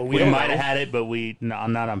had got it, but we we don't might know. have had it, but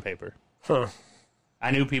not on paper. Huh. I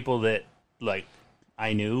knew people that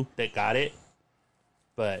I knew that got it,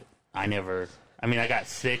 but I never. I mean, I got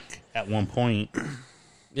sick at one point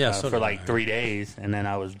Yeah, for like 3 days, and then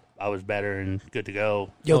I was better and good to go.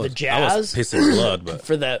 Yo, I the was Jazz pissing blood, but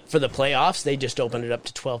for the playoffs, they just opened it up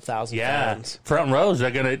to 12,000 Yeah, fans. front rows. They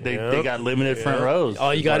got limited front rows.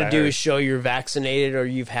 All you got to what I do heard. is show you're vaccinated or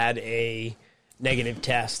you've had a negative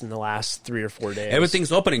test in the last 3 or 4 days.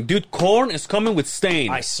 everything's opening. Dude, Korn is coming with Stain.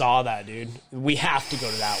 I saw that, dude. We have to go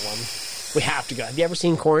to that one. We have to go. Have you ever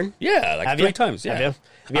seen Korn? yeah, like Have 3 you? times. Yeah. Have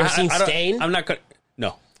you ever seen don't- Stain? I'm not gonna.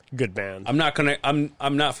 No, Good band. I'm not gonna. I'm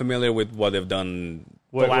not familiar with what they've done.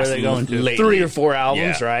 Where are they going to? lately. 3 or 4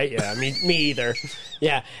 albums, Yeah. right? Yeah, me either.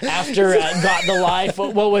 Yeah, after Got the Life,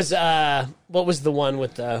 what was the one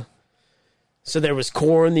with the? So there was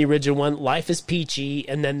Korn, the original one. Life is Peachy,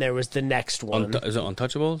 and then there was the next one. Is it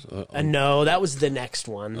Untouchables? No, that was the next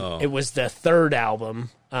one. Oh. It was the third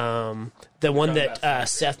album. The one that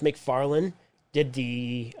Seth MacFarlane did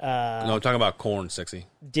the no, I'm talking about Korn, sexy.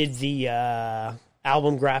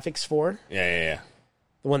 album graphics for. Yeah.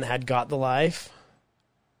 The one that had Got the Life.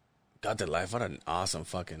 Got the life. What an awesome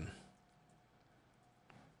fucking.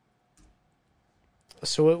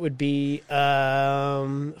 So it would be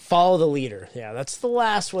Follow the Leader. Yeah, that's the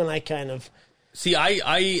last one I kind of... See, I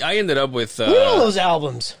ended up with. Look at all those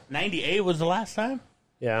albums. 98 was the last time.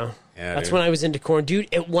 Yeah. Yeah, That's dude. when I was into Korn.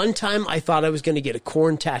 Dude, at one time I thought I was going to get a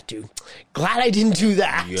Korn tattoo. Glad I didn't do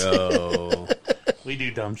that. Yo. We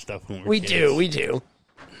do dumb stuff when we're We kids. do. We do.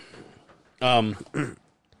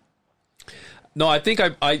 No, I think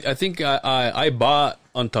I bought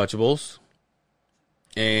Untouchables,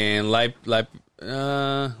 and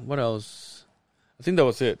what else? I think that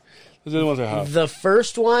was it. Those are the ones I have. The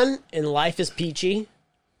first one in Life is Peachy,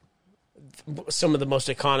 some of the most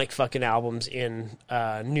iconic fucking albums in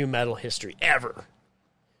new metal history ever.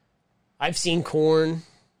 I've seen Korn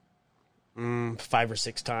 5 or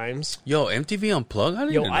 6 times. Yo, MTV Unplugged. I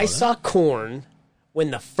didn't Yo, even know I that. saw Korn when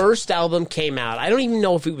the first album came out. I don't even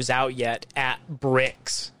know if it was out yet at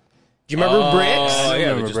Bricks. Do you remember Bricks? Oh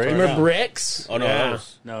yeah, we just Bricks. talked Remember about- Bricks? Oh no, Yeah. that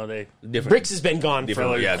was No, they. different. Bricks has been gone for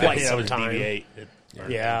Different, yeah, quite that some was time. BB-8.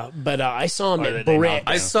 Yeah, but I saw him Or at they knocked Bricks.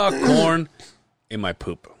 I saw Korn in my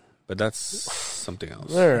poop, but that's something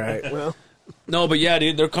else. All right, well, No, but yeah,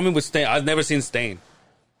 dude, they're coming with Stain. I've never seen Stain.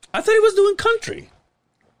 I thought he was doing country.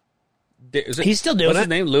 Is it, He's still doing what's it. his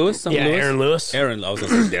name? Lewis? yeah, Lewis? Aaron Lewis, Aaron. I was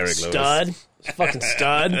gonna say Derek stud, Lewis. fucking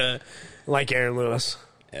stud. I like Aaron Lewis.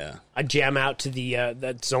 Yeah. I jam out to the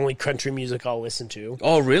that's the only country music I'll listen to.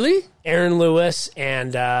 Oh, really? Aaron Lewis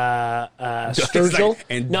and Sturgill. like-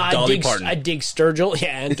 and no, Dolly Parton. I dig Sturgill.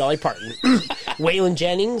 Yeah, and Dolly Parton. Waylon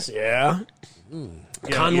Jennings. Yeah.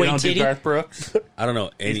 Conway you don't do Titty. Garth Brooks. I don't know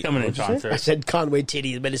any. He's coming in I concert. said Conway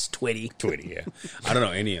Titty, but it's Twitty. Tweety, yeah. I don't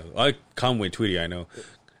know any of them. I Conway Tweety, I know.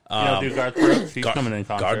 You don't do Garth Brooks. He's Gar- coming in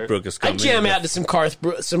concert. Garth Brooks is I coming. jam out to some Garth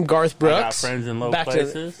Brooks. I got friends in low Back to-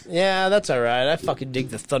 places. yeah, that's all right. I fucking dig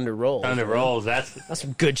the Thunder Roll. Thunder rolls. That's That's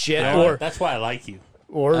some good shit. Or that's why I like you.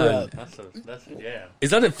 That's yeah. Is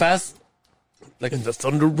that a fast? in the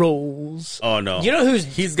Thunder Rolls. Oh no! You know who's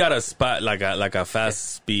he's got a spot like a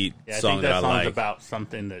fast speed Yeah, I song think that that I song's like. about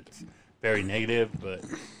something that's very negative, but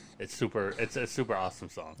it's super. It's a super awesome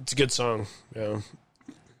song. It's a good song. Yeah.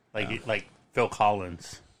 Like Phil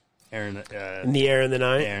Collins, Aaron, In the Air in the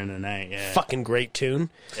Night. Aaron the Night. Yeah, Fucking great tune.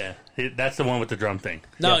 yeah. That's the one with the drum thing.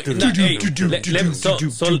 No, Yeah. no, hey,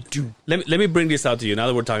 let me bring this out to you. Now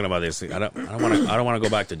that we're talking about this, I don't want to go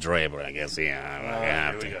back to Dre, but I guess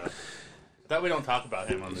Here we go. That we don't talk about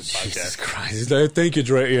him on this Jesus podcast. Christ! He's like, thank you,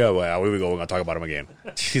 Dre. Yeah, well, here we go. We're gonna talk about him again.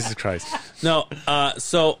 Jesus Christ! No,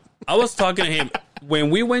 so I was talking to him when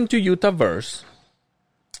we went to Utah Verse.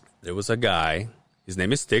 There was a guy. His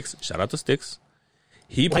name is Styx. Shout out to Styx.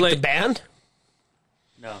 He Like played. the band?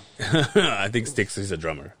 No, I think Styx is a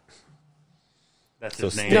drummer. that's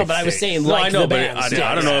his name. No, but I was saying No, like I know, the but band.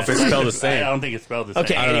 I don't know if it's spelled the I same. don't think it's spelled the same.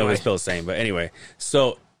 Okay. I don't know Anyway. if it's spelled the same, but anyway.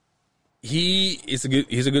 So he's a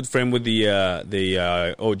good friend with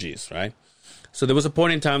the OGs, right? So there was a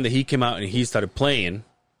point in time that he came out and he started playing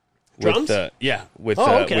Drums? with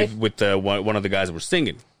okay. one of the guys that were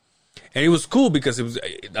singing. And it was cool because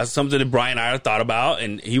that's something that Brian and I thought about,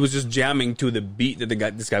 and he was just jamming to the beat that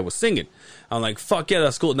this guy was singing. I'm like, fuck yeah,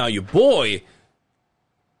 that's cool. Now your boy,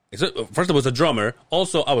 first it was a drummer.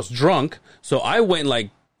 Also, I was drunk, so I went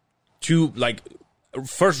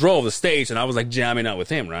first row of the stage, and I was like jamming out with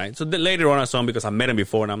him, right? So then later on, I saw him because I met him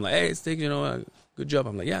before, and I'm like, hey, Stig, good job.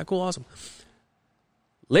 I'm like, yeah, cool, awesome.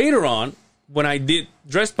 Later on, when I did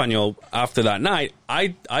Dress Español after that night,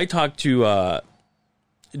 I talked to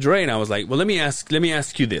Dre and I was like, well, let me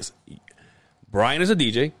ask you this. Brian is a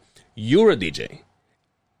DJ. You're a DJ.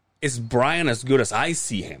 Is Brian as good as I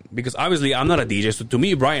see him? Because obviously I'm not a DJ, so to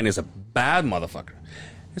me, Brian is a bad motherfucker.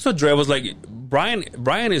 And so Dre was like,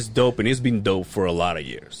 Brian is dope, and he's been dope for a lot of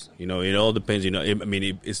years. You know, it all depends. You know,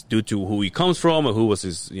 it's due to who he comes from or who was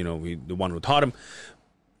his, you know, the one who taught him.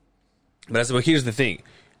 But I said, well, here's the thing.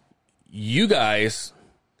 You guys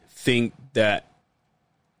think that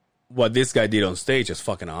what this guy did on stage is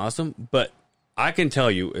fucking awesome, but I can tell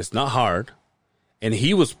you it's not hard. And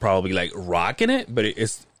he was probably like rocking it, but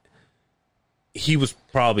he was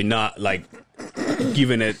probably not like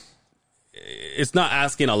giving it. It's not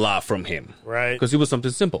asking a lot from him, right? Because it was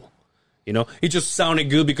something simple, you know. It just sounded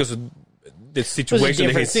good because of the situation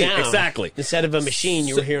that he's seeing. Exactly. Instead of a machine,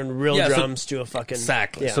 you were hearing real drums to a fucking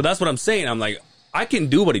exactly. Yeah. So that's what I'm saying. I'm like, I can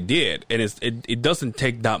do what he did, and it doesn't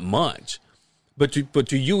take that much. But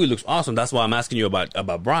to you, it looks awesome. That's why I'm asking you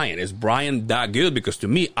about Brian. Is Brian that good? Because to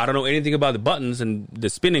me, I don't know anything about the buttons and the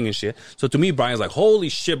spinning and shit. So to me, Brian's like, holy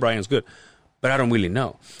shit, Brian's good. But I don't really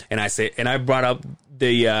know. And I brought up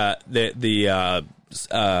the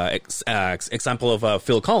example of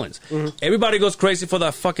Phil Collins. Mm-hmm. Everybody goes crazy for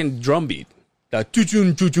that fucking drum beat. That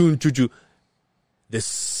choo-choo, choo-choo, choo-choo. The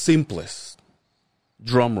simplest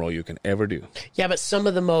drum roll you can ever do. Yeah, but some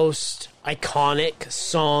of the most iconic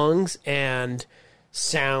songs and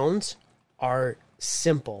sounds are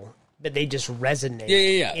simple, but they just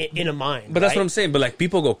resonate in a mind. But that's what I'm saying. But like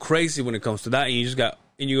people go crazy when it comes to that, and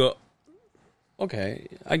you go, okay,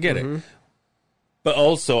 I get it. But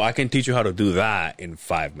also, I can teach you how to do that in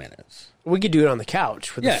 5 minutes. We could do it on the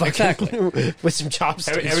couch with exactly with some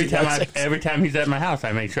chopsticks. Every time he's at my house,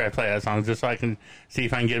 I make sure I play that song just so I can see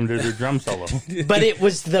if I can get him to do the drum solo. But it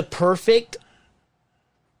was the perfect.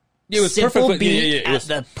 It was simple perfect. Beat it was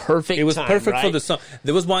the perfect. It was time, perfect right? for the song.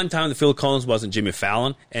 There was one time that Phil Collins wasn't Jimmy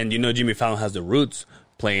Fallon, and you know Jimmy Fallon has the Roots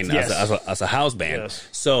playing as a house band. Yes.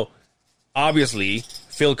 So obviously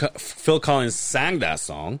Phil Collins sang that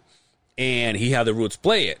song, and he had the Roots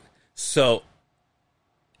play it. So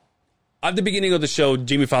at the beginning of the show,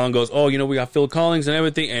 Jimmy Fallon goes, "Oh, you know, we got Phil Collins and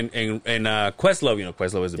everything," and Questlove. You know,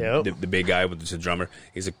 Questlove is the big guy with the drummer.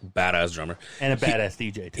 He's a badass drummer and a badass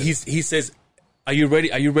DJ too. He says, "Are you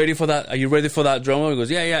ready? Are you ready for that? Are you ready for that drummer?" He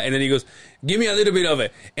goes, "Yeah, yeah." And then he goes, "Give me a little bit of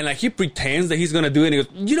it." And like he pretends that he's gonna do it. And he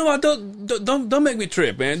goes, "You know what? Don't make me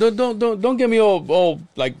trip, man. Don't get me all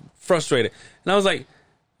like frustrated." And I was like,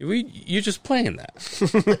 you're just playing that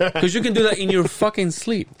because you can do that in your fucking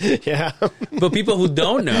sleep. Yeah. But people who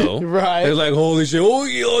don't know, right? They're like, "Holy shit! Oh,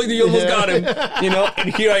 you almost got him," you know.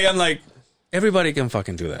 And here I am, like, everybody can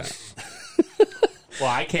fucking do that. Well,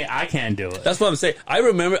 I can't do it. That's what I'm saying. I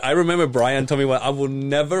remember Brian told me what I will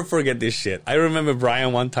never forget this shit. I remember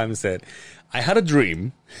Brian one time said, "I had a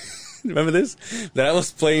dream." Remember this? That I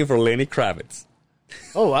was playing for Lenny Kravitz.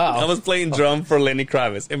 Oh, wow. I was playing drum for Lenny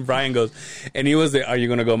Kravitz. And Brian goes, and he was there, "Are you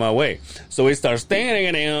going to go my way?" So he starts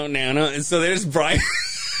standing and so there's Brian.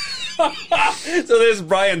 So there's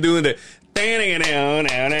Brian doing the you know.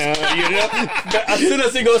 But as soon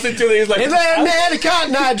as he goes into it, he's like, "Hey, man,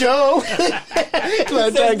 Cotton Eye Joe."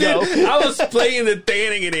 Let that go. I was playing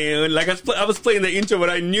the like I was playing the intro, but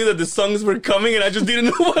I knew that the songs were coming, and I just didn't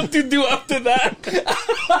know what to do after that.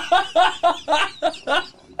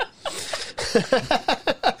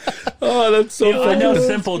 Oh, that's so funny. I know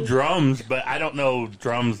simple drums, but I don't know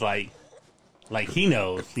drums like he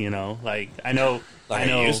knows. You know, like I know. Like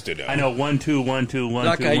I used to know. I know 1 2 1 2 1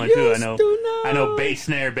 like 2 1 2. I know bass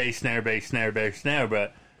snare, bass snare, bass snare, bass snare.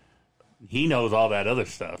 But he knows all that other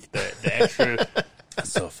stuff. The extra. That's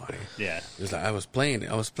so funny. Yeah, he was like, I was playing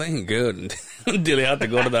good until I had to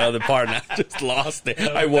go to the other part, and I just lost it.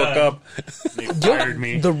 I woke up. They fired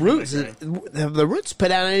me. The Roots. Have the Roots put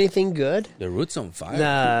out anything good? The Roots on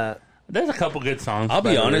fire. There's a couple good songs. I'll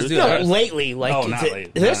be honest, dude. No, lately, like not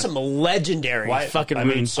lately. There's some legendary fucking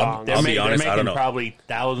Roots songs. I'll be honest, they're I don't know. Probably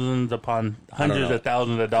thousands upon hundreds of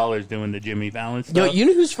thousands of dollars doing the Jimmy Fallon stuff. Yo, you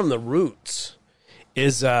know who's from the Roots?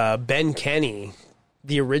 Is Ben Kenny,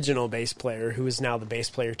 the original bass player, who is now the bass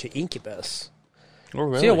player to Incubus. Oh,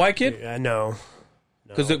 really? Is he a white kid? No.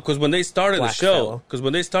 Because when they started Black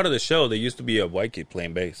the show, there used to be a white kid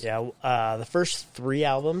playing bass. Yeah, the first 3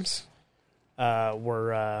 albums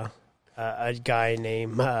were a guy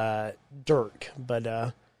named Dirk,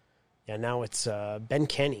 but now it's Ben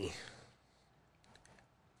Kenny.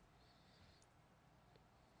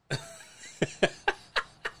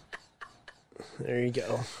 There you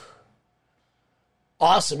go.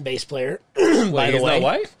 Awesome bass player. By the way, he's not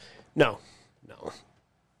white? No.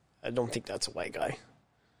 I don't think that's a white guy.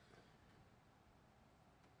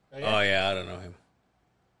 Oh, yeah, I don't know him.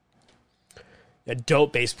 A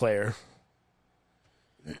dope bass player.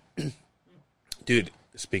 Dude,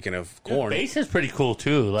 speaking of corn. Bass is pretty cool,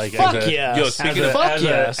 too. Like, Fuck as a, yes. Yo, speaking of...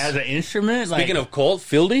 as an instrument. Speaking of Colt,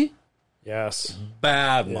 Fieldy? Yes.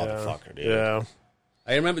 Bad motherfucker, dude. Yeah.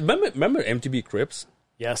 I remember MTV Cribs?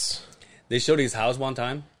 Yes. They showed his house one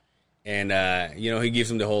time. And, he gives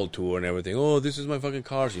him the whole tour and everything. Oh, this is my fucking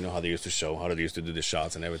cars. You know how they used to show, how they used to do the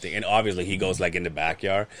shots and everything. And obviously he goes, like, in the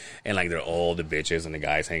backyard. And, like, they're all the bitches and the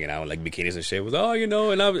guys hanging out in, like, bikinis and shit. With,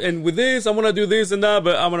 and with this, I want to do this and that.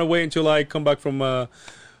 But I'm going to wait until I come back from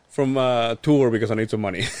tour because I need some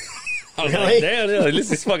money. I was like, damn,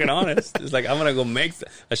 this is fucking honest. It's like, I'm going to go make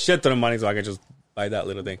a shit ton of money so I can just buy that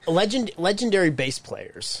little thing. Legendary bass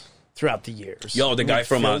players throughout the years. Yo, the guy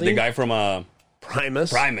from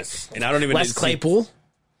Primus. And I don't even... Wes Claypool.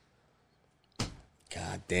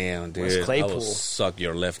 God damn, dude. Wes Claypool. I will suck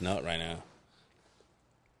your left nut right now.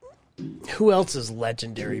 Who else is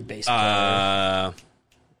legendary bass player?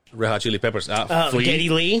 Red Hot Chili Peppers. Flea. Geddy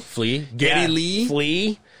Lee. Geddy Lee.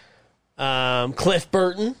 Flea. Cliff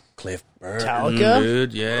Burton. Metallica.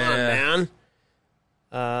 Dude, yeah. Come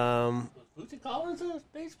on, man. Bootsy Collins a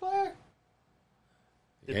bass player?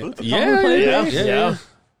 Did Bootsy Yeah, Collins play yeah, bass?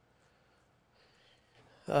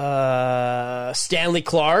 yeah. Stanley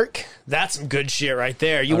Clark. That's some good shit right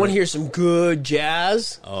there. You want to hear some good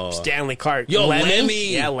jazz? Oh. Stanley Clark. Yo,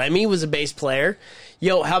 Lemmy. Yeah, Lemmy was a bass player.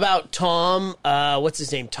 Yo, how about Tom, what's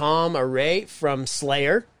his name? Tom Array from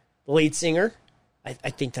Slayer, the lead singer.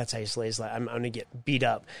 I think that's how you slay his life. I'm going to get beat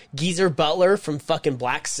up. Geezer Butler from fucking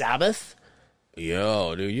Black Sabbath.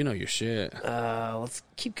 Yo, dude, you know your shit. Let's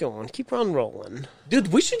keep going. Keep on rolling.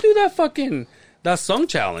 Dude, we should do that song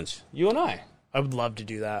challenge. You and I. I would love to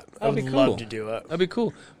do that. I That'd would be cool. love to do it. That'd be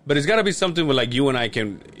cool. But it's got to be something where, like, you and I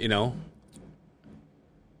can,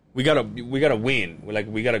 we gotta win.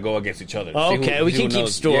 We gotta go against each other. Okay, we can keep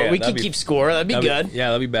score. Yeah, we can keep score. That'd be good.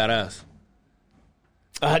 Yeah, that'd be badass.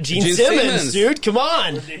 Gene Simmons, dude, come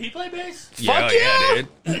on. Did he play bass? Fuck yeah,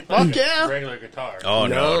 dude. Fuck yeah. Regular guitar. Oh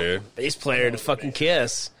no, dude. Bass player to fucking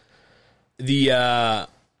Kiss. The guy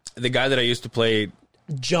that I used to play,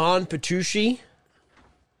 John Petrucci.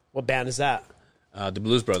 What band is that? The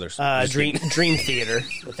Blues Brothers. Dream Theater.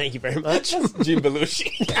 Well, thank you very much. Jim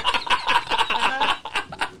Belushi.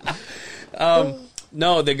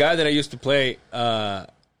 No, the guy that I used to play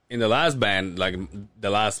in the last band, like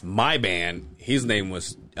my band, his name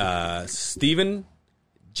was Steven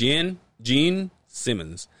Gene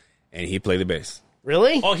Simmons, and he played the bass.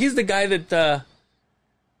 Really? Oh, he's the guy that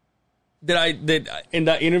in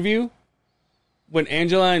that interview when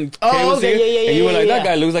Angela and Kay was here, and you were like, that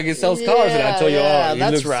guy looks like he sells cars, and I told you,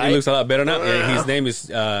 he looks a lot better now.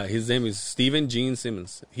 Yeah, his name is Steven Gene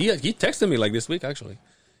Simmons. He texted me like this week actually.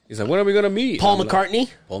 He's like, when are we gonna meet? Paul McCartney.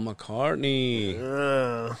 Like, Paul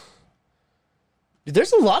McCartney. Dude,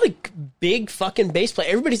 there's a lot of big fucking bass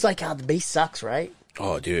players. Everybody's like, the bass sucks, right?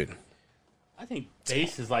 Oh, dude. I think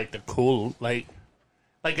bass is like the cool, like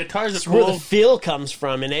guitars It's are cool. where the feel comes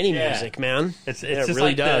from in any music, man. It just really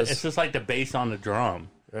like does. It's just like the bass on the drum.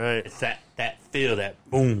 Right. It's that feel, that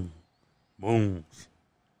boom, boom.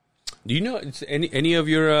 Do you know any of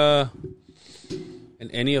your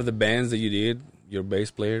in any of the bands that you did, your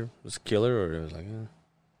bass player was killer, or it was like?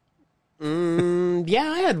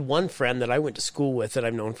 Yeah, I had one friend that I went to school with that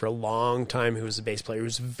I've known for a long time who was a bass player. He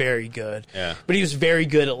was very good. Yeah. But he was very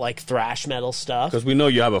good at, like, thrash metal stuff. Because we know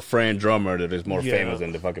you have a friend drummer that is more famous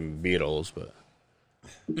than the fucking Beatles, but...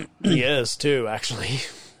 He is, too, actually.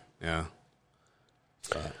 Yeah.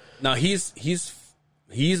 Now, he's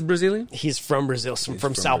Brazilian? He's from Brazil,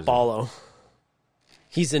 from Sao Paulo.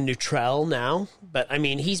 He's in Neutrel now, but, I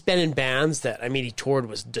mean, he's been in bands that, I mean, he toured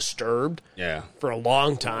with Disturbed for a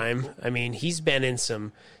long time. I mean, he's been in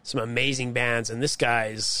some amazing bands, and this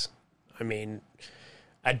guy's, I mean,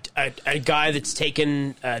 a guy that's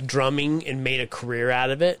taken drumming and made a career out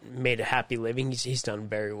of it, made a happy living. He's done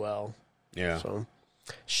very well. Yeah. So,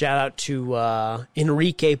 shout out to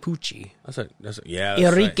Enrique Pucci.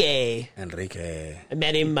 Enrique. I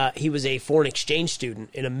met him. He was a foreign exchange student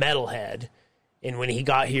in a metalhead. And when he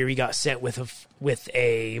got here, he got sent with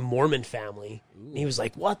a Mormon family. And he was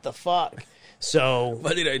like, what the fuck? So...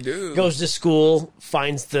 What did I do? Goes to school,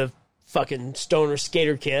 finds the fucking stoner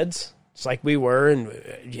skater kids, just like we were, and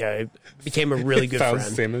it became a really good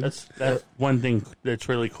friend. That's one thing that's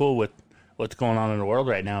really cool with what's going on in the world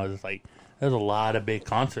right now is, like, there's a lot of big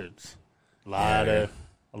concerts. A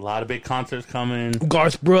lot of big concerts coming.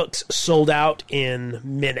 Garth Brooks sold out in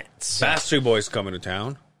minutes. Backstreet Boys coming to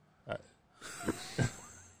town.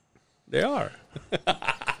 They are.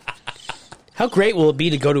 How How great will it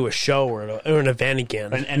be to go to a show or an event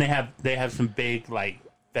again? And they have some big like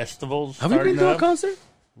festivals. Have you been to a concert?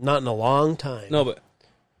 Not in a long time. No, but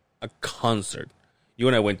a concert. You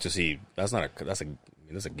and I went to see. That's a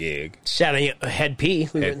gig. Shout out Head P.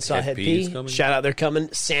 We went and saw Head P. Shout out, they're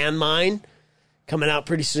coming. Sand Mine coming out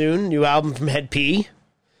pretty soon. New album from Head P.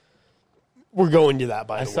 We're going to that,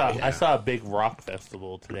 by the way. I saw a big rock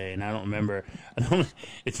festival today, and I don't remember.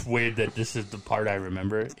 It's weird that this is the part I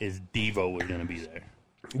remember, is Devo was going to be there.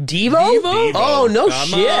 Devo? Oh, no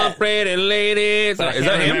shit. On, pretty ladies. Is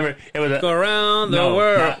that him? It was Go around the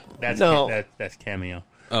world. That's Cameo.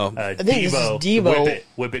 I think this is Devo.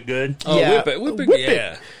 Whip it good. Oh, Yeah. Whip it,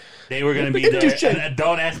 yeah. They were going to be there. And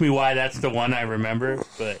don't ask me why that's the one I remember,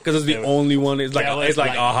 but because it's the only one. It's like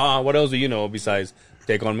what else do you know besides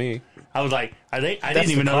Take on Me? I was like, I didn't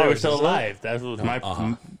even know they were still alive. That was my.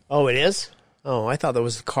 Oh, it is? Oh, I thought that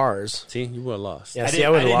was the Cars. See, you were lost. Yeah, I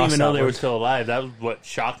didn't even know they were still alive. That was what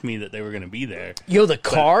shocked me, that they were going to be there. Yo, the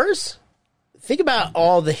Cars? Think about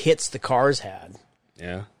all the hits the Cars had.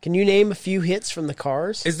 Yeah. Can you name a few hits from the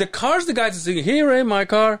Cars? Is the Cars the guys that sing "Here in My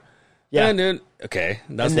Car"? Yeah. And then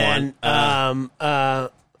that's and then, one.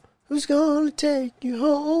 Who's gonna take you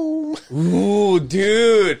home Ooh,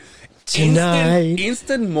 dude. tonight?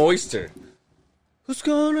 Instant moisture. Who's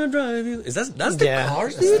gonna drive you? That's the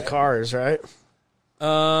Cars, dude? That's the Cars, right?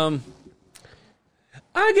 I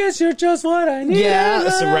guess you're just what I need. Yeah,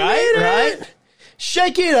 that's right.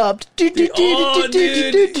 Shake it up. Shake it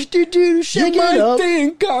up.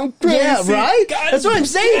 Think I'm crazy. Yeah, right? God That's what I'm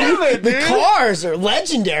saying, dude. dude. The Cars are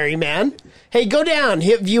legendary, man. Hey, go down,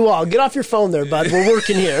 hit view all. Get off your phone there, bud. We're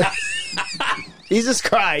working here. Jesus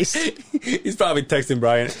Christ. He's probably texting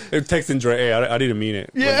Brian. They're texting Dre. Hey, I didn't mean it.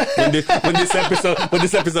 Yeah. When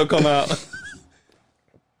this episode come out.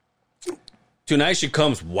 Tonight she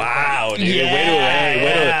comes. Wow, dude.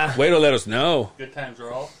 Yeah. Way to let us know. Good times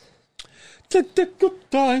roll. Let the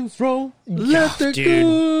good times roll. Let the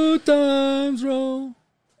good times roll.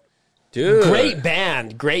 Dude. Great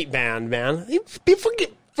band, man. People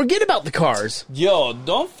forget about the Cars. Yo,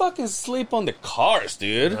 don't fucking sleep on the Cars,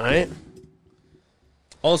 dude. Right?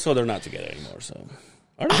 Also, they're not together anymore, so.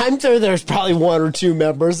 I'm sure there's probably one or two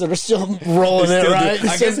members that are still rolling it, right?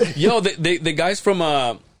 I guess, yo, the guys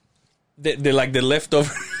from they like the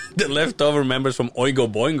leftover members from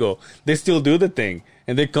Oingo Boingo. They still do the thing,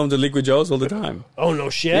 and they come to Liquid Joe's all the time. Oh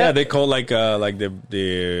no shit! Yeah, they call like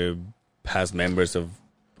the past members of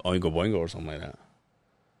Oingo Boingo or something like that.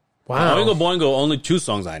 Wow. Oingo Boingo, only 2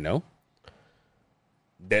 songs I know.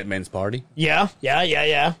 Dead Man's Party. Yeah.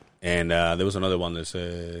 And there was another one that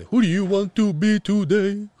said, "Who do you want to be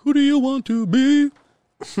today? Who do you want to be?"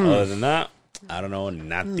 Other than that, I don't know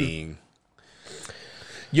nothing.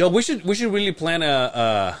 Yo, we should really plan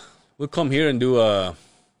we'll come here and do a.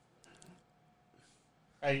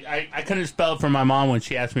 I couldn't spell it for my mom when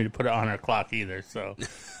she asked me to put it on her clock either. So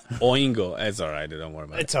Oingo. It's all right. Don't worry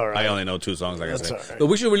about it. It's all right. I only know 2 songs, like I said. All right. But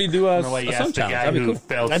we should really do a you song asked the challenge. guy That'd be who cool.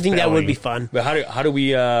 failed I think that would be fun. But how do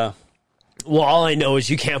we? Well, all I know is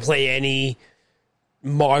you can't play any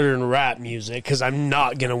modern rap music because I'm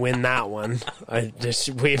not gonna win that one. It's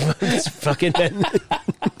fucking been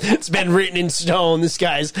it's been written in stone. This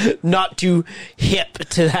guy's not too hip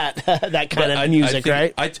to that kind of music,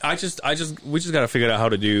 right? We just gotta figure out how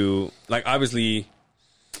to do, like, obviously.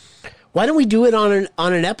 Why don't we do it on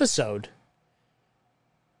an episode?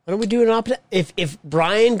 Why don't we do it if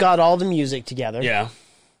Brian got all the music together? Yeah.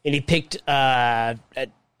 And he picked 10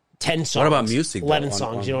 songs. What about music? 11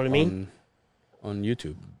 songs. You know what I mean? On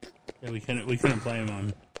YouTube. Yeah, we couldn't play them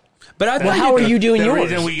on. But how are you doing yours?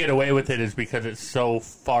 The reason we get away with it is because it's so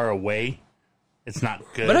far away. It's not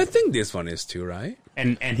good. But I think this one is too, right?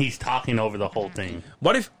 And he's talking over the whole thing.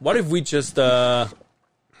 What if we just we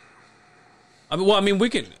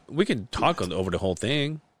can talk over the whole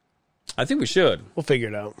thing. I think we should. We'll figure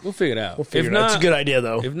it out. If not, it's a good idea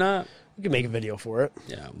though. If not, we can make a video for it.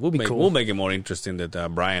 Yeah, we'll make it more interesting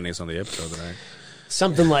that Brian is on the episode, right?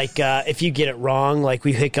 Something like if you get it wrong, like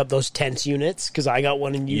we pick up those tense units because I got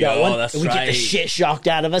one and you got one, that's and we right. get the shit shocked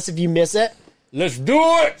out of us if you miss it. Let's do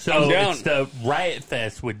it. So it's the Riot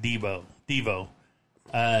Fest with Devo.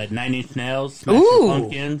 9 Inch Nails, Smashing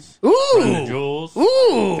Pumpkins, Run the Jewels,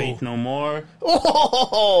 Faith No More,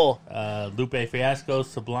 Lupe Fiasco,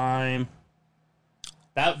 Sublime.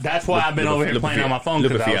 That's why I've been over here playing on my phone,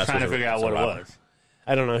 because I was trying to figure out what it was.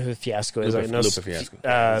 I don't know who Fiasco is. I know Lupe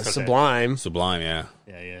Fiasco. Sublime. Sublime, yeah.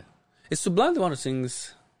 Yeah. Is Sublime the one who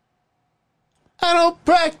sings? I don't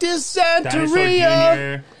practice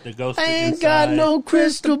Santeria. The Ghost I ain't Inside. got no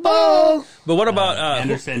crystal ball. But what about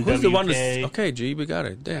Anderson, who's the one WK? that's okay? G, we got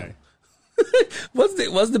it. Damn. What's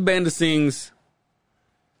the band that sings?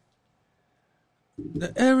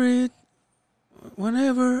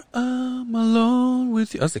 Whenever I'm alone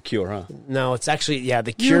with you. That's The Cure, huh? No, it's actually,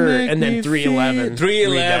 The Cure and then 311.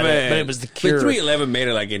 311. But it was The Cure. But 311 made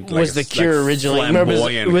it like it was The Cure originally. Remember,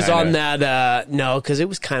 it was on that, no, because it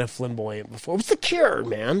was kind of flamboyant before. It was The Cure,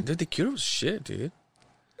 man. Dude, The Cure was shit, dude.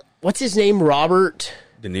 What's his name? Robert?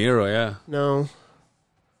 De Niro, yeah. No.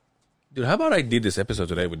 Dude, how about I did this episode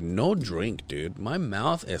today with no drink, dude? My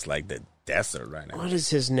mouth is like the desert right now. What is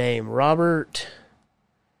his name? Robert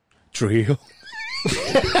Trio.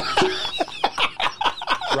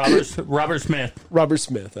 Robert Smith. Robert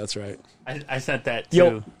Smith, that's right. I sent that too.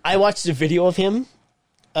 Yo, I watched a video of him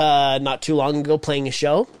not too long ago playing a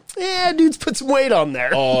show. Yeah, dude's put some weight on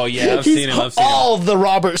there. Oh, yeah, I've seen him. All the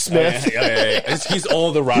Robert Smith. Yeah. He's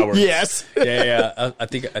all the Roberts. Yes. Yeah. I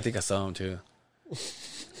think I saw him too.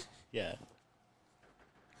 Yeah.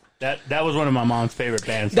 That was one of my mom's favorite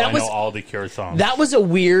bands. So I know all the Cure songs. That was a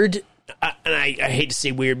weird, and I hate to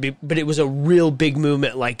say weird, but it was a real big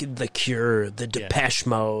movement, like The Cure, the Depeche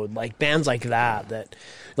Mode, like bands like that.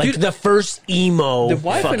 Like dude, the first emo. The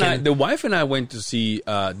wife and I went to see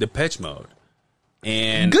Depeche Mode,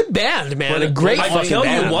 and good band, man. A great fucking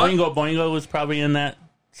band. Boingo Boingo was probably in that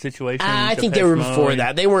situation. I think they were before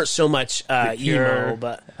that. They weren't so much emo,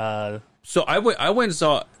 but so I went and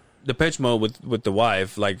saw Depeche Mode with the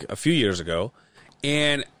wife like a few years ago,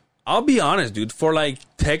 and I'll be honest, dude, for like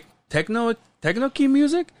techno key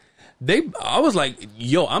music, I was like,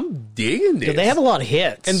 yo, I'm digging this. They have a lot of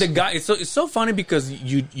hits, and the guy, it's so funny because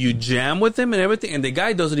you jam with him and everything, and the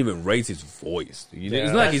guy doesn't even raise his voice.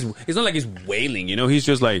 It's not like he's wailing, he's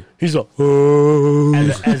just like he's a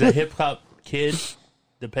as a hip hop kid,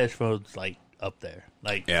 Depeche Mode's like up there,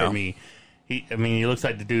 like for me. He looks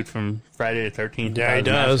like the dude from Friday the 13th. Yeah, he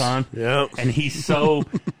does. Yeah, and he's so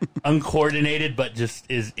uncoordinated, but just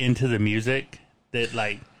is into the music that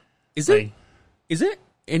like. Is there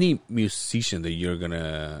any musician that you're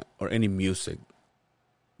gonna, or any music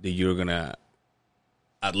that you're gonna,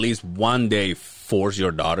 at least one day force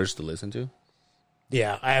your daughters to listen to?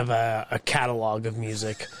 Yeah, I have a catalog of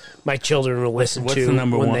music my children will listen to. What's the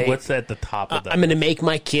number one? What's at the top of that? I'm going to make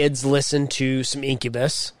my kids listen to some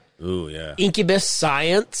Incubus. Ooh, yeah. Incubus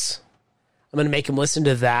Science. I'm going to make them listen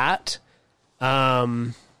to that.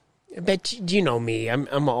 But you know me,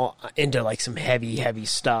 I'm all into like some heavy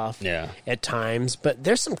stuff. Yeah. At times, but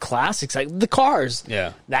there's some classics like The Cars.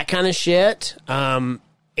 Yeah. That kind of shit.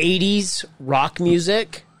 80s rock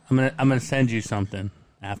music. I'm gonna send you something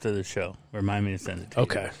after the show. Remind me to send it to you.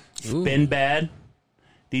 Okay. Spin Bad,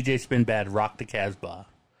 DJ Spin Bad, Rock the Casbah.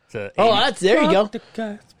 There you go.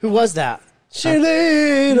 Who was that? She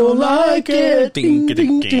don't like it. Ding,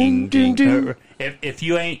 ding, ding, ding, ding. If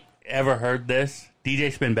you ain't ever heard this,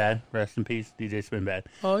 DJ Spin Bad, rest in peace, DJ Spin Bad.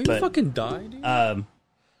 Oh, you fucking died. Dude.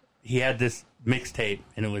 He had this mixtape,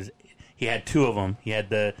 and he had two of them. He had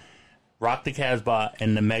the Rock the Casbah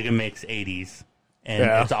and the Mega Mix 80s, and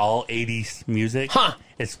it's all 80s music. Huh.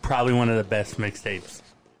 It's probably one of the best mixtapes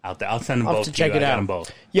out there. I'll send them both to check you. it I got out. them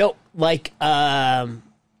both. Yo, like Guns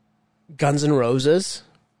N' Roses.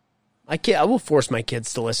 I will force my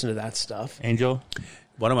kids to listen to that stuff. Angel,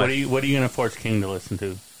 what are you going to force King to listen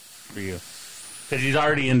to for you? Because he's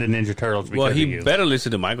already into Ninja Turtles. Well, he better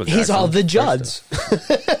listen to Michael Jackson. He's all the Judds.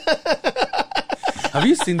 Have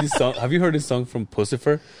you seen this song? Have you heard this song from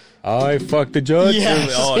Pussifer? I fucked the Judge.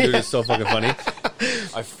 Yes. Oh, dude, it's so fucking funny.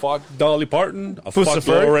 I fucked Dolly Parton. I fucked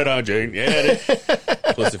Loretta Jane. Yeah, it is.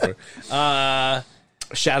 Pussifer.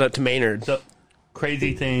 Shout out to Maynard. The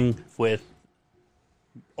crazy thing with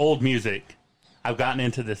old music, I've gotten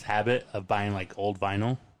into this habit of buying like old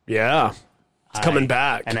vinyl. Yeah. It's coming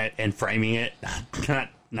back. And framing it.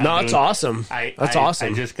 It's awesome. That's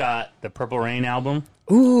awesome. I just got the Purple Rain album.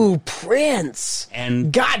 Ooh, Prince.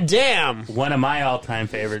 And goddamn. One of my all-time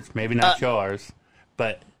favorites, maybe not yours,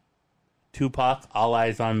 but Tupac, All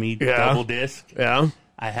Eyes on Me, double disc. Yeah.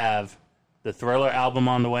 I have the Thriller album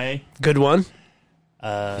on the way. Good one.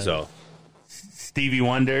 Stevie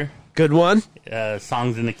Wonder. Good one.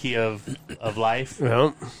 Songs in the Key of Life.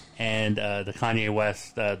 Yeah. And the Kanye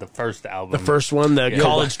West, the first album. The first one,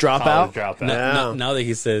 College Dropout. Now that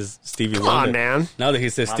he says Stevie Wonder. Come on, man. Now that he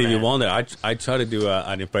says Stevie Wonder, I try to do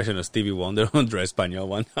an impression of Stevie Wonder on Dre Espanol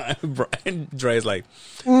one time. Brian Dre's like,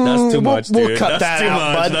 that's too much, dude. We'll cut that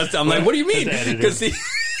out, bud. I'm like, what do you mean? Because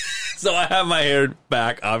so I have my hair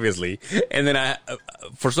back, obviously, and then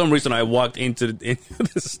for some reason, I walked into the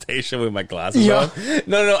station with my glasses on.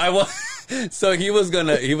 No, I was. So he was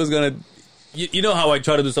gonna. You know how I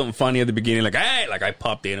try to do something funny at the beginning, like, hey, like I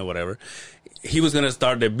popped in or whatever. he was gonna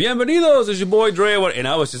start the "Bienvenidos," it's your boy Dre, and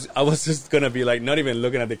I was just gonna be like, not even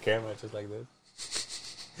looking at the camera, just like this.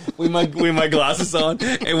 With my glasses on,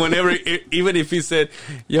 and whenever, even if he said,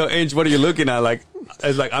 "Yo, Ange, what are you looking at?" Like,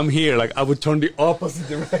 it's like I'm here. Like I would turn the opposite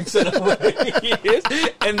direction of where he is,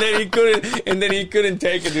 and then he couldn't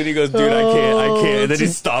take it. Dude, he goes, "Dude, I can't." And then he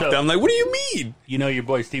stopped. I'm like, "What do you mean?" You know, your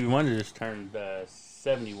boy Stevie Wonder just turned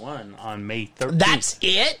 71 on May 13th. That's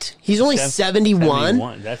it? He's only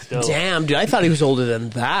 71? That's still... Damn, dude, I thought he was older than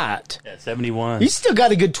that. Yeah, 71. He's still got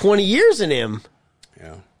a good 20 years in him.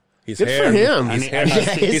 Yeah. His Good hair, for him. His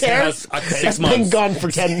hair has 6 months. Been gone for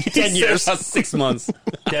 10 years. Has 6 months.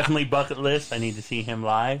 Definitely bucket list. I need to see him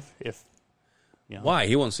live. If you know. Why?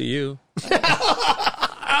 He won't see you.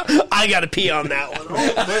 I got to pee on that one.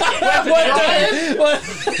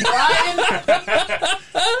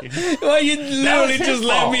 Well, you literally just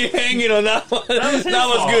let me hanging on that one. That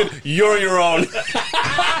was good. You're your own.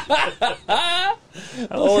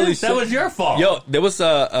 That was your fault. Yo, there was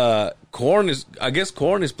Korn is. I guess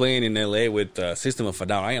Korn is playing in L.A. with System of a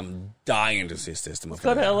Down. I am dying to see System of a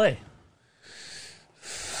Down. Go to L.A.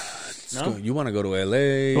 No? You want to go to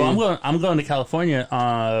L.A.? Well, I'm going to California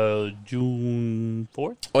June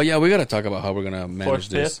 4th. Oh yeah, we got to talk about how we're gonna manage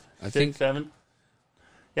 4th, this. 5th, I think 6th, 7th.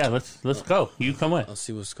 Yeah, let's go. You come with. I'll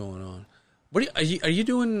see what's going on. What are you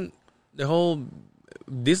doing? The whole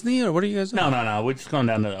Disney or what are you guys doing? No. We're just going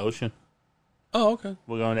down to the ocean. Oh, okay.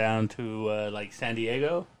 We're going down to like San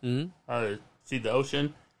Diego, see the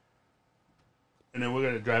ocean, and then we're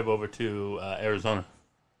going to drive over to Arizona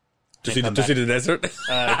to see the desert.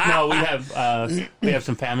 No, we have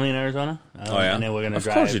some family in Arizona. Oh yeah, and then we're going to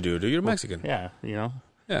drive. Of course you do. Dude, you're Mexican. Yeah, you know.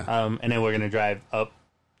 Yeah. And then we're going to drive up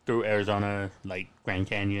through Arizona, like Grand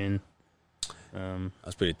Canyon.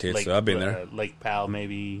 That's pretty tits. So I've been there. Lake Powell,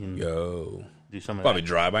 maybe. And Yo. do some of Probably that.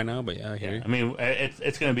 dry by now, but yeah, I hear you. I mean,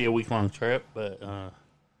 it's going to be a week-long trip, but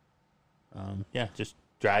yeah, just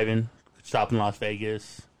driving, stop in Las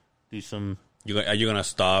Vegas, do some... Are you going to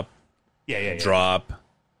stop, Yeah. drop?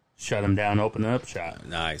 Shut them down, open up shop.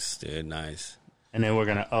 Nice, dude, nice. And then we're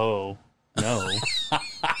going to, no,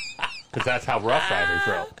 because that's how Rough Riders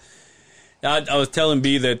roll. I was telling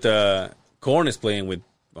B that Korn is playing with,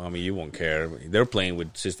 I mean, you won't care. They're playing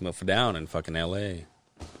with System of a Down in fucking L.A.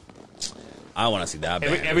 I want to see that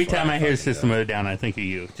band. Every time I hear System of a Down, I think of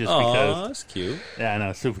you. Just because. Oh, that's cute. Yeah, I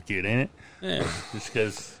know. Super cute, ain't it? Yeah. Just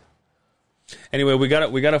because. Anyway, we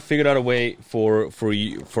gotta figure out a way for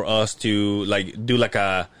us to like do like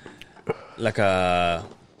a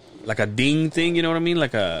ding thing. You know what I mean?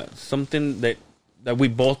 Like a something that we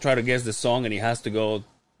both try to guess the song, and he has to go.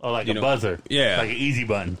 Oh, like a buzzer. Yeah. Like an easy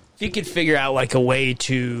button. If you could figure out like a way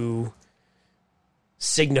to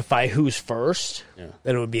signify who's first,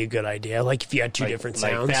 then it would be a good idea. Like if you had two different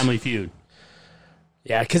sounds. Like Family Feud.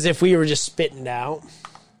 Yeah, because if we were just spitting out,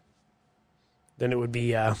 then it would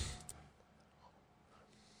be...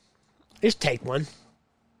 just take one.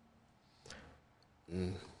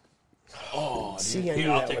 Oh, see, I knew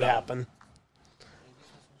that would happen.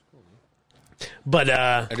 But,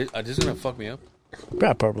 Are this gonna fuck me up?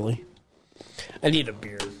 probably. I need a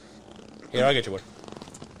beer. Here, I'll get you one.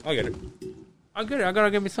 I'll get it. I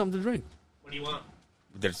gotta get me something to drink. What do you want?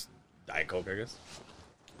 There's Diet Coke, I guess.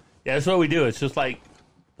 Yeah, that's what we do. It's just like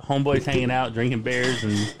homeboys hanging out, drinking beers,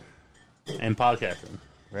 and podcasting.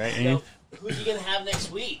 Right? So, who's you going to have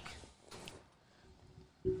next week?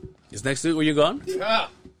 Is next week where you gone? Yeah.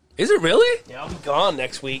 Is it really? Yeah, I'll be gone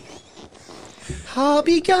next week. I'll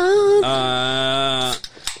be gone. I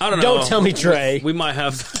don't know. Don't tell me, Trey. We might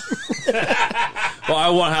have. Well, I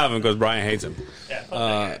won't have him because Brian hates him.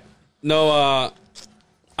 Yeah, No,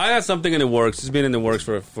 I got something in the works. It's been in the works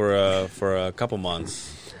for a couple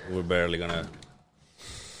months. We're barely gonna.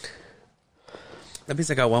 That means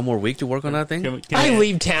I got one more week to work on that thing. Can I we-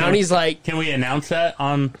 leave town. He's like, Can we announce that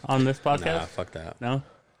on this podcast? Nah, fuck that. No?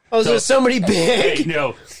 oh, there's somebody big. Hey,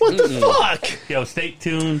 no. What the fuck? Yo, stay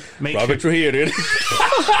tuned. Make Robert Trujillo, dude.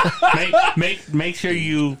 make sure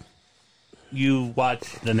you watch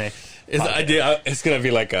the next. It's gonna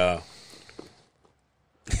be like a.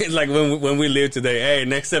 It's like when we live today. Hey,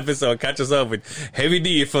 next episode, catch us up with Heavy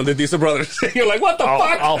D from the Diesel Brothers. You're like, what the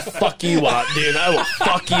fuck? I'll fuck you up, dude. I will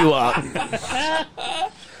fuck you up.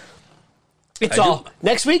 It's all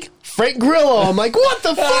next week. Frank Grillo. I'm like, what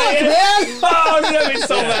the fuck, man? Oh, that'd be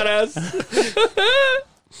so badass.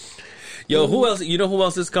 Yo, who else? You know who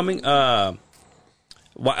else is coming?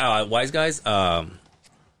 Wise Guys.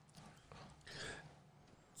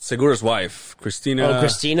 Segura's wife, Christina. Oh,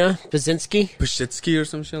 Christina Pazinski. Pashitsky or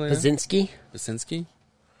some shit like that. Pazinski.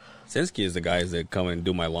 Pazinski is the guys that come and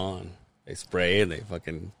do my lawn. They spray and they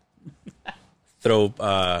fucking throw.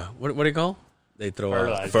 What do you call? They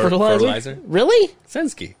throw fertilizer. Really?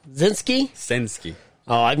 Sensky. Zinsky?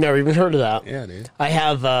 Oh, I've never even heard of that. Yeah, dude. I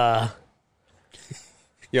have.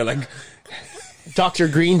 You're like Dr.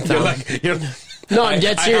 Green Thumb. No, I'm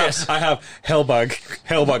dead serious. I have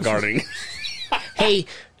Hellbug gardening. Hey,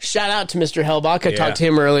 shout out to Mr. Hellbach. I talked to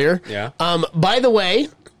him earlier. Yeah. By the way,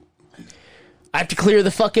 I have to clear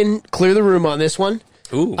the room on this one.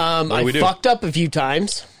 Ooh. I fucked up a few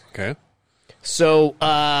times. Okay. So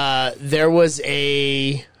there was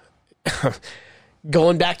a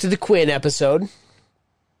going back to the Quinn episode.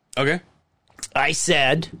 Okay. I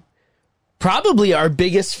said probably our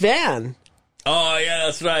biggest fan. Oh, yeah,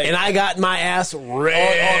 that's right. And I got my ass ripped.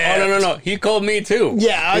 Oh, no. He called me, too.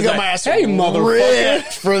 Yeah, I got my ass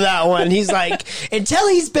ripped for that one. He's like, until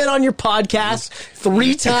he's been on your podcast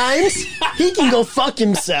 3 times, he can go fuck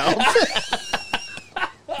himself.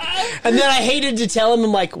 And then I hated to tell him,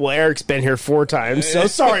 I'm like, well, Eric's been here 4 times, so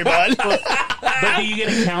sorry, bud. But do you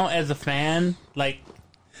get a count as a fan? Like,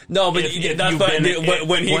 no, but that's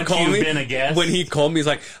when he called me. When he called me, he's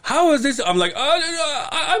like, "How is this?" I'm like,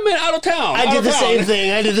 "I'm out of town." I did the same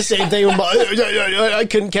thing. I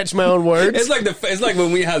couldn't catch my own words. It's like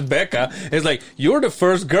when we had Becca. It's like, "You're the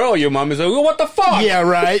first girl." Your mom is like, well, "What the fuck?" Yeah,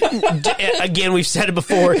 right. Again, we've said it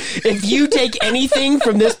before. If you take anything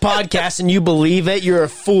from this podcast and you believe it, you're a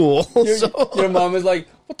fool. Your mom is like,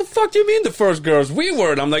 "What the fuck do you mean the first girls? We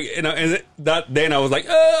were." And I'm like, then I was like,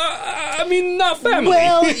 I mean, not family.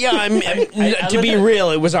 Well, yeah, to be real,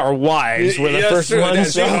 it was our wives were the first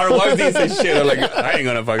ones. So. Our wives didn't say shit. I'm like, I ain't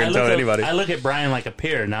gonna fucking tell anybody. I look at Brian like a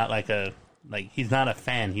peer, not like he's not a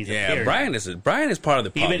fan. He's a peer. Brian is part of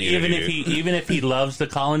the pop even if he loves the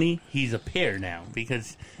colony, he's a peer now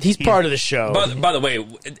because he's part of the show. By the way,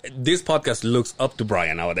 this podcast looks up to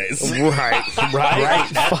Brian nowadays. Right.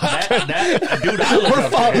 That dude, I look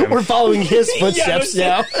up to him. We're following his footsteps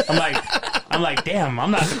now. I'm like, damn,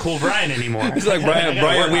 I'm not the cool Brian anymore. It's like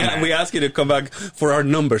Brian, we ask you to come back for our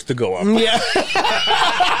numbers to go up. Yeah.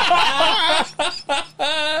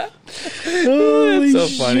 Holy so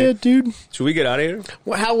funny. Shit, dude. Should we get out of here?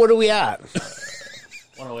 What are we at?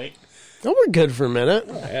 108. Oh, we're good for a minute.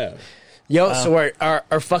 Yeah. Yo, so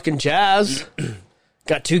our fucking Jazz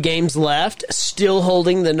got 2 games left, still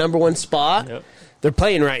holding the number 1 spot. Yep. They're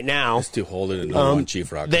playing right now. Still holding the number 1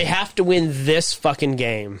 Chief Rock. They have to win this fucking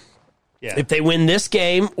game. Yeah. If they win this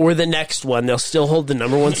game or the next one, they'll still hold the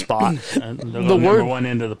number 1 spot. They'll go number 1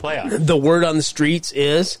 into the playoffs. The word on the streets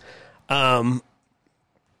is, if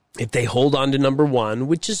they hold on to number 1,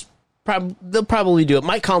 which is they'll probably do it.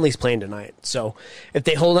 Mike Conley's playing tonight, so if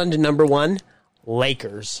they hold on to number 1,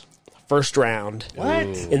 Lakers first round. What?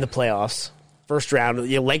 In the playoffs? First round.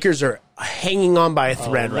 The Lakers are hanging on by a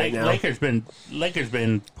thread right now. Lakers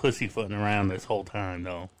been pussyfooting around this whole time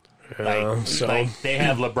though. Like they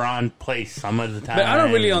have LeBron play some of the time. But I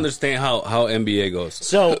don't really understand how NBA goes.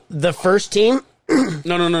 So the first team.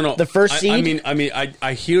 No. The first seed.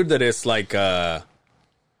 I hear that it's like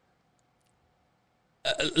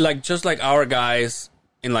just like our guys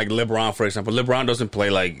in like LeBron, for example. LeBron doesn't play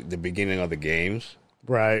like the beginning of the games.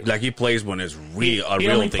 Right. Like he plays when it's he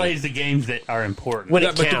only plays the games that are important. When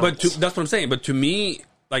it counts. But that's what I'm saying. But to me,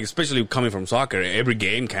 like especially coming from soccer, every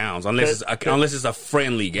game counts unless it's a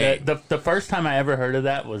friendly game. The first time I ever heard of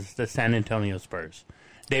that was the San Antonio Spurs.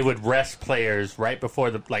 They would rest players right before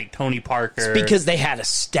like Tony Parker. It's because they had a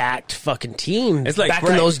stacked fucking team. It's like back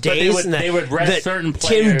in those days. They would rest certain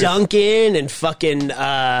players. Tim Duncan and fucking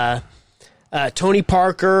Tony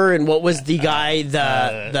Parker and what was the guy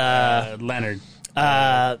the Leonard.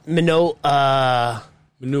 Manure.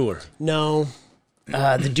 No.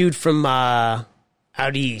 The dude from out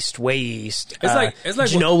east, way east. It's like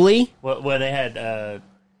Ginobili. Well, they had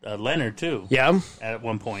Leonard too. Yeah. At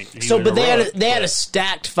one point. They had a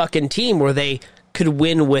stacked fucking team where they could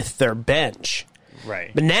win with their bench.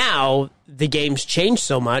 Right. But now the game's changed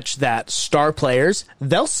so much that star players,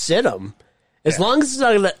 they'll sit them. As long as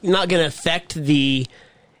it's not going to affect the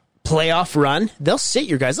playoff run, they'll sit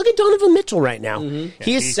your guys. Look at Donovan Mitchell right now. Mm-hmm.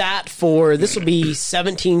 He is sat for, this will be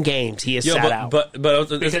 17 games. He is sat out. But because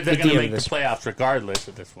they're going to make the playoffs regardless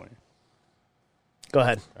at this point. Go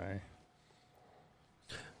ahead. Sorry.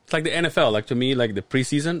 It's like the NFL. Like to me, like the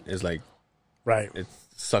preseason is like, right. It's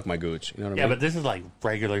suck my gooch. You know what I mean? Yeah, but this is like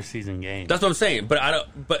regular season games. That's what I'm saying. But I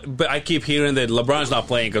don't. But I keep hearing that LeBron's not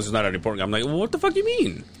playing because it's not an important. I'm like, well, what the fuck do you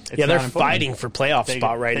mean? They're fighting for playoff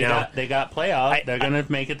spot right now. They got playoff. They're going to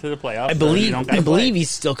make it to the playoffs. I believe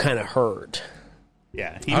he's still kind of hurt.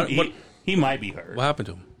 Yeah, he might be hurt. What happened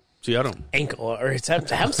to him? See, I don't. ankle, or it's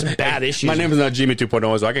have some bad issues. My name is not Jimmy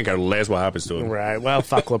 2.0, so I can care less what happens to him. Right. Well,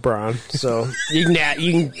 fuck LeBron. So you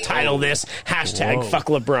can title this hashtag fuck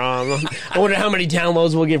LeBron. I wonder how many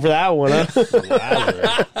downloads we'll get for that one. Huh?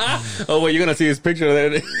 Oh, well, you're gonna see his picture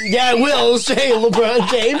there. Yeah, I will say LeBron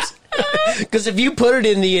James. Because if you put it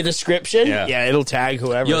in the description, yeah, it'll tag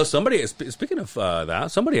whoever. Yo, somebody, speaking of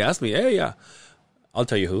that, somebody asked me, hey, I'll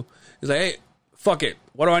tell you who. He's like, hey, fuck it.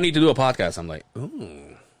 What do I need to do a podcast? I'm like, ooh.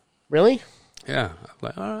 Really? Yeah. I'm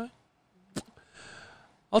like, all right.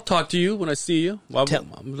 I'll talk to you when I see you. Well,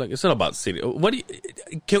 I'm like, it's not about city. What do you,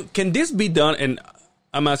 can this be done? And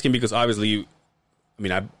I'm asking because obviously,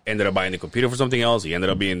 I ended up buying the computer for something else. He ended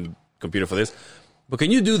up being the computer for this. But can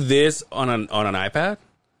you do this on an iPad?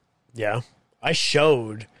 Yeah. I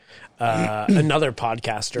showed another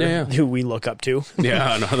podcaster who we look up to.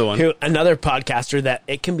 Yeah, another one. Another podcaster that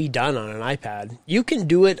it can be done on an iPad. You can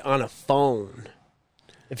do it on a phone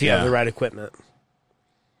if you have the right equipment.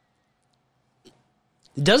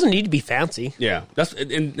 It doesn't need to be fancy. Yeah, that's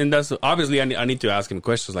obviously I need to ask him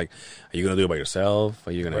questions like, are you gonna do it by yourself?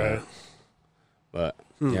 Are you gonna? Right. But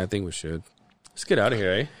yeah, I think we should. Let's get out of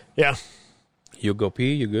here, eh? Yeah. You go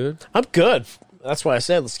pee. You good? I'm good. That's why I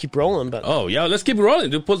said let's keep rolling. But yeah, let's keep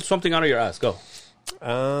rolling. Do pull something out of your ass. Go.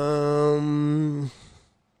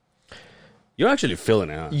 You're actually feeling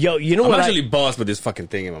it, huh? Yo, you know I'm what? I'm actually bossed with this fucking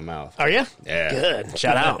thing in my mouth. Are you? Yeah. Good.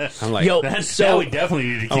 Shout out. I'm like, yo, so we definitely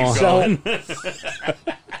need to keep going.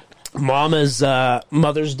 Mama's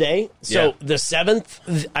Mother's Day. So the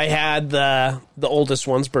 7th, I had the oldest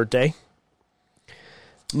one's birthday.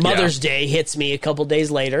 Mother's Day hits me a couple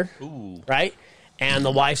days later. Ooh. Right? And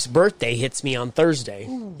the wife's birthday hits me on Thursday,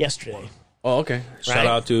 yesterday. Oh, okay. Shout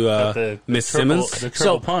out to Miss Simmons. The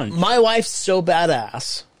triple punch. My wife's so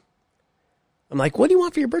badass. I'm like, what do you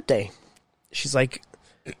want for your birthday? She's like,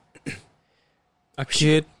 a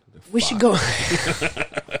kid. We should go.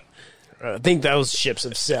 I think those ships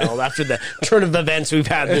have sailed after the turn of events we've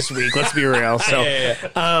had this week. Let's be real. So,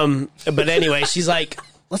 but anyway, she's like,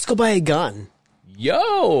 let's go buy a gun.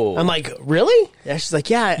 Yo. I'm like, really? Yeah, she's like,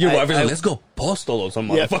 yeah. Your wife is like, let's go postal or some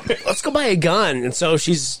motherfucker. Let's go buy a gun. And so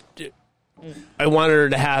I wanted her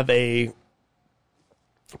to have a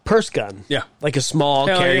purse gun. Yeah. Like a small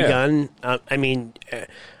carry gun. A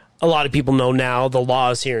lot of people know now the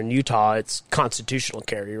laws here in Utah, it's constitutional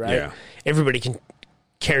carry, right? Yeah. Everybody can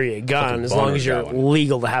carry a gun as long as you're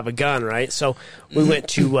legal to have a gun, right? So we went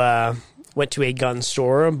to a gun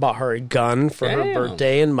store and bought her a gun for her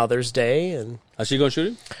birthday and Mother's Day. And is she going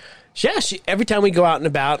shooting? Yeah, every time we go out and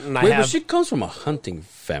about, and but she comes from a hunting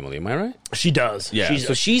family, am I right? She does. Yeah.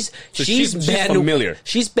 She's familiar.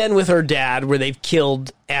 She's been with her dad where they've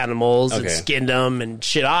killed animals and skinned them and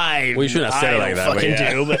shit. We shouldn't have said it like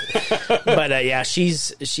that. But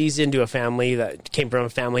she's into a family that came from a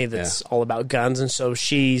family that's all about guns, and so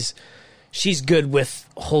she's good with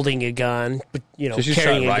holding a gun, but so she's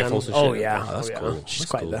carrying a rifles gun. And shit. Yeah, that's cool. She's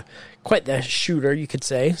that's quite the shooter, you could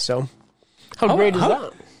say. So how great is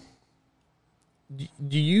that?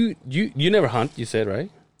 Do you never hunt? You said,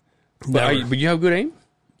 right? But you have good aim.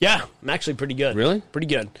 Yeah, I'm actually pretty good. Really? Pretty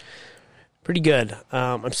good.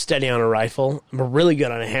 I'm steady on a rifle. I'm really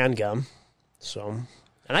good on a handgun. So,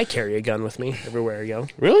 and I carry a gun with me everywhere I go.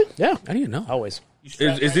 Really? Yeah. I didn't know. Always.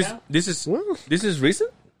 Is this is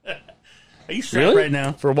recent? Are you strapped right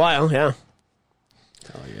now? For a while, yeah.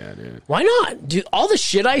 Oh yeah, dude. Why not? Dude, all the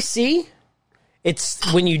shit I see,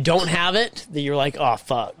 it's when you don't have it that you're like, oh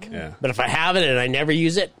fuck. Yeah. But if I have it and I never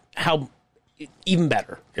use it, how even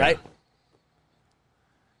better, right?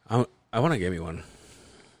 I want to get me one.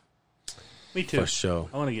 Me too. For sure.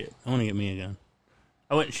 I want to get me a gun.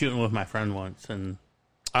 I went shooting with my friend once, and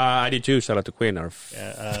I did too. Shout out to Quinn, our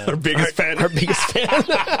biggest fan. Our biggest fan.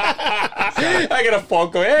 I got a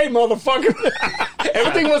phone call. Hey, motherfucker!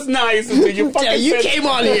 Everything was nice until you fucking. You came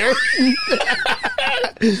on here.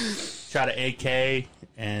 Shot an AK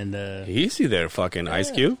and easy there, fucking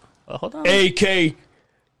Ice Cube. Hold on. AK,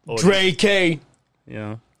 Dre K. You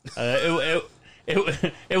know, it was.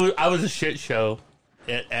 I was a shit show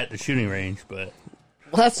at the shooting range, but.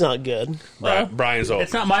 Well, that's not good. Brian's old.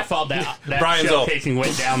 It's not my fault that Brian's shell old. casing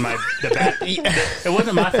went down the back. It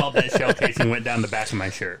wasn't my fault that shell casing went down the back of my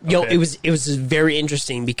shirt. Okay? Yo, it was very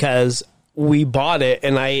interesting because we bought it,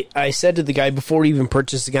 and I said to the guy before we even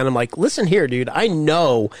purchased the gun, I'm like, listen here, dude, I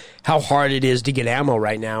know how hard it is to get ammo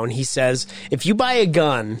right now. And he says, if you buy a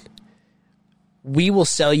gun, we will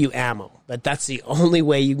sell you ammo. But that's the only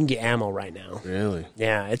way you can get ammo right now. Really?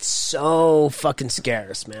 Yeah, it's so fucking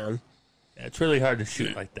scarce, man. It's really hard to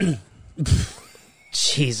shoot like that.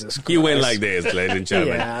 Jesus Christ. He went like this, ladies and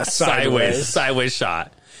gentlemen. Yeah, sideways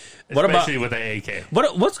shot. Especially with the AK.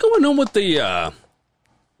 What's going on with the...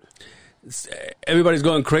 everybody's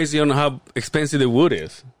going crazy on how expensive the wood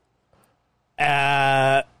is.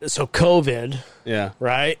 So COVID, Yeah.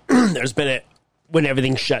 right? There's been when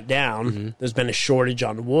everything shut down, there's been a shortage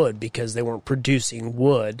on wood because they weren't producing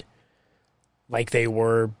wood like they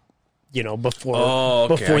were,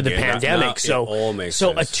 before the pandemic. So it all makes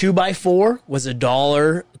so sense. a 2x4 was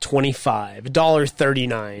 $1.25,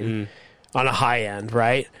 $1.39 on a high end,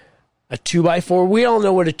 right? A 2x4, we all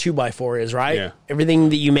know what a 2x4 is, right? Yeah. Everything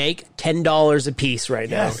that you make, $10 a piece right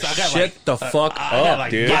now. Yes, I got Shut the fuck I got up,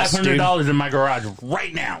 like dude. $500 in my garage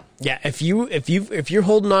right now. Yeah, if you're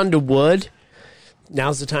holding on to wood,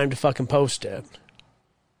 now's the time to fucking post it.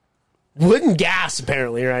 Wood and gas,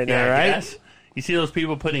 apparently, right now, right? Gas. You see those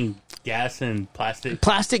people putting gas in plastic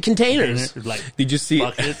Containers. like Did you see?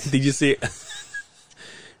 buckets? Did you see?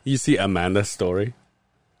 You see Amanda's story?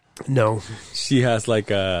 No. She has like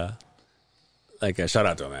a shout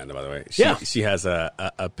out to Amanda, by the way. She has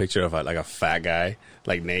a picture of a fat guy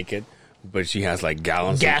like naked, but she has like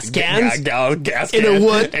gallons Gas of, cans? gas In a cans.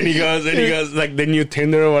 wood? And he goes like the new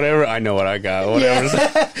Tinder or whatever. I know what I got. Whatever.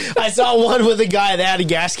 Yeah. I saw one with a guy that had a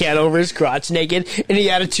gas can over his crotch naked, and he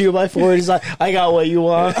had a 2x4. He's like, I got what you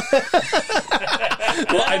want.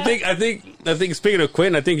 Well, I think speaking of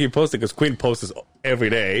Quinn, I think he posted because Quinn posts every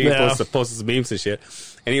day. He posts memes and shit.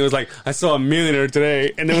 And he was like, I saw a millionaire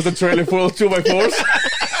today, and there was a trailer full of 2x4s.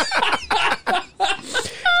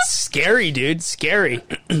 Scary, dude. Scary.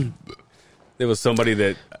 There was somebody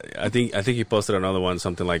that I think he posted another one,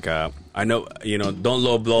 something like, I know, don't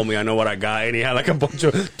low blow me. I know what I got. And he had like a bunch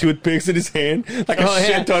of toothpicks in his hand, like a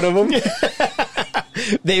shit ton of them.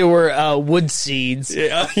 They were wood seeds.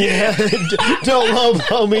 Yeah. Don't low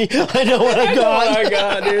blow me. I know what I got. Oh my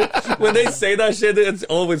god, dude! When they say that shit, it's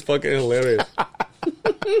always fucking hilarious.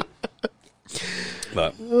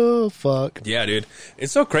 But Oh fuck. yeah, dude,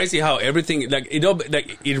 it's so crazy how everything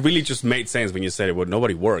it really just made sense when you said it. Well,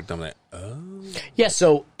 nobody worked. I'm like, oh. Yeah,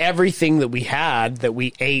 so everything that we had that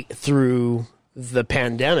we ate through the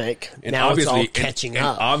pandemic, And now it's all obviously- catching and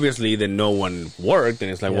up. obviously, then no one worked, and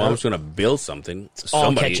it's like, well, I'm just gonna build something. all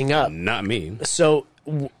Somebody, catching up. not me. So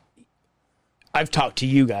I've talked to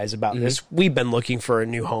you guys about this. We've been looking for a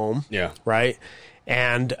new home. Yeah, Right?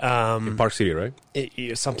 And Park City, right?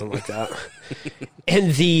 something like that.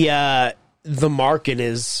 And the market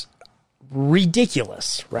is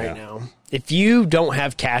ridiculous right now. If you don't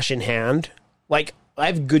have cash in hand, like I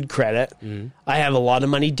have good credit, I have a lot of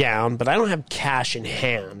money down, but I don't have cash in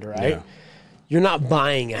hand, right? Yeah. You're not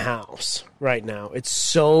buying a house right now. It's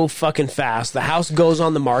so fucking fast. The house goes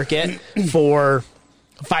on the market for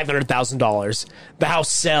 $500,000. The house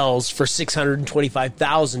sells for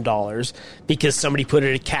 $625,000 because somebody put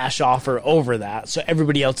it a cash offer over that. So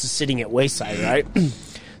everybody else is sitting at wayside, right?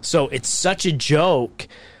 So it's such a joke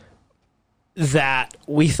that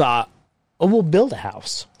we thought, oh, we'll build a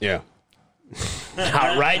house. Yeah.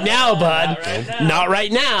 Not right now, bud. Not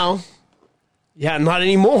right now. Yeah, not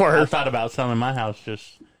anymore. I thought about selling my house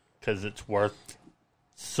just because it's worth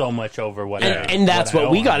so much over what And that's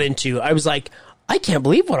what we got into. I was like, I can't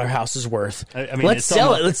believe what our house is worth. I mean, let's it's sell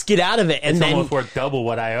almost- it. Let's get out of it. And It's then, almost worth double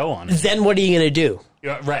what I owe on it. then what are you going to do?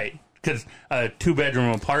 Yeah, right. Because a 2-bedroom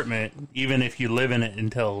apartment, even if you live in it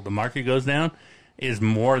until the market goes down, is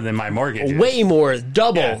more than my mortgage. Way more,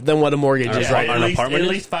 double than what a mortgage is Yeah, right at now. least, apartment at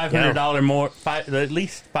is? least $500 more. At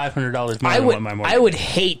least $500 more I than would, what my mortgage. I would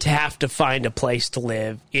hate to have to find a place to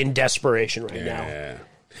live in desperation right now. Yeah.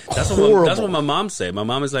 That's That's what my mom said. My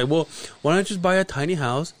mom is like, well, why don't you just buy a tiny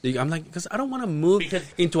house? I'm like, because I don't want to move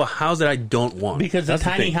into a house that I don't want. Because That's the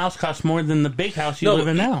the tiny thing. house costs more than the big house you live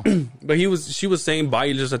in now. But she was saying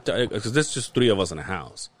buy just because there's just 3 of us in a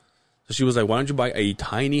house. So she was like, why don't you buy a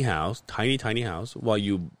tiny house, tiny house, while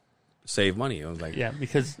you save money? I was like, Yeah,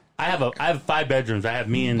 because I have 5 bedrooms. I have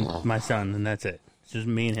me and my son, and that's it. It's just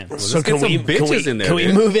me and him. So let's get some bitches in there, Can we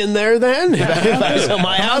dude. move in there then? If I sell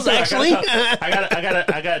my house, actually.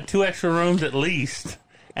 I got 2 extra rooms at least,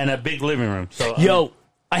 and a big living room. So Yo,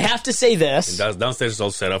 I have to say this. downstairs is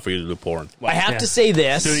all set up for you to do porn. I have to say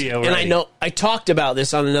this, Studio and I ready. know I talked about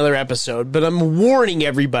this on another episode, but I'm warning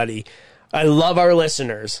everybody. I love our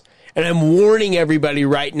listeners, and I'm warning everybody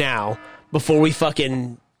right now before we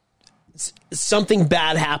fucking something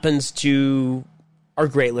bad happens to our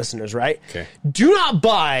great listeners, right? Okay. Do not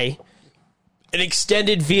buy an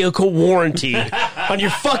extended vehicle warranty on your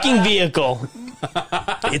fucking vehicle.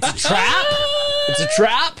 It's a trap. It's a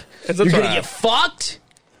trap. It's a You're trap. gonna get fucked,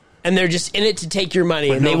 and they're just in it to take your money,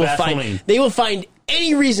 and no they will Vaseline. find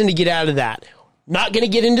any reason to get out of that. Not gonna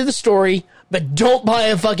get into the story, but don't buy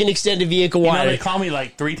a fucking extended vehicle you know, warranty. they call me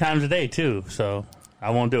like 3 times a day too. So I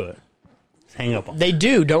won't do it. Just hang up on. They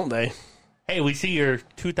do, don't they? Hey, we see your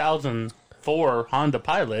 2004 Honda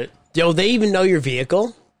Pilot. Yo, they even know your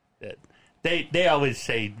vehicle? They always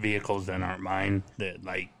say vehicles that aren't mine that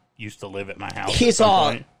like used to live at my house.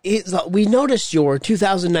 We noticed your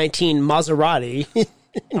 2019 Maserati.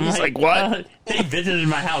 He's like, what? They visited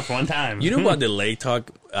my house one time. You know about the Lake Talk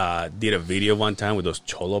did a video one time with those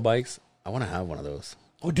Cholo bikes? I want to have one of those.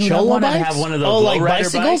 Oh, dude, Cholo I want to bikes? have one of those Oh, like lowrider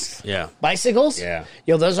bicycles? bikes. Yeah. Bicycles? Yeah.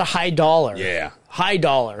 Yo, those are high dollar. Yeah. High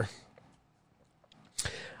dollar.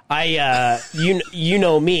 You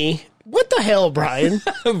know me. What the hell, Brian?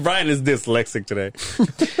 Brian is dyslexic today.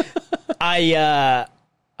 I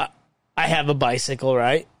have a bicycle,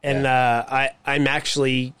 right? And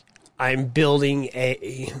I'm building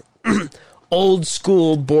a old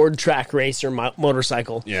school board track racer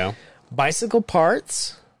motorcycle. Yeah. Bicycle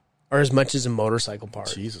parts are as much as a motorcycle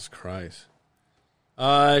part. Jesus Christ.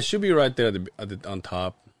 It should be right there on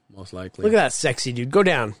top, most likely. Look at that sexy dude. Go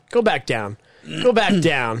down. Go back down. Go back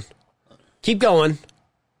down. Keep going.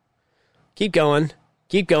 Keep going.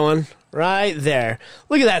 Keep going. Right there.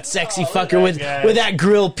 Look at that sexy fucker with that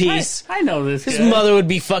grill piece. I know this. His guy. mother would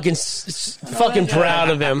be fucking proud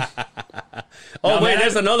of him. Oh, no, wait,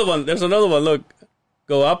 there's another one. There's another one. Look.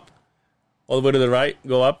 Go up. All the way to the right.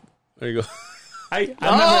 Go up. There you go. I remember,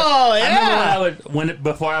 yeah. I remember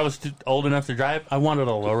before I was old enough to drive, I wanted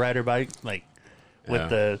a lowrider bike, like with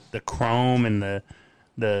the chrome and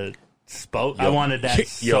the spoke. I wanted that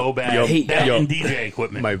so bad. And DJ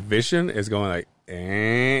equipment. My vision is going like,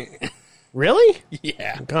 Really?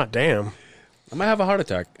 Yeah. God damn. I might have a heart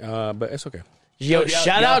attack, but it's okay. Yo,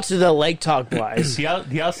 shout out to the Lake Talk boys. Do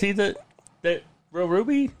y'all see the Real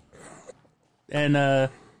Ruby? And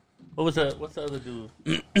what's the other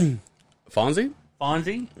dude? Fonzie?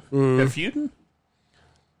 They're feuding?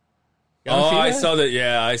 I saw that.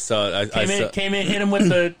 Yeah, I saw it. Came in, hit him with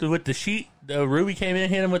the sheet. Ruby came in,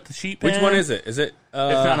 hit him with the sheet pan. Which one is it? Is it? It's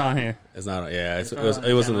not on here. It's not. Yeah,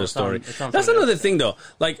 it wasn't the story. That's another thing, though.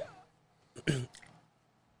 Like,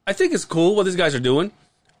 I think it's cool what these guys are doing,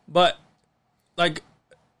 but like,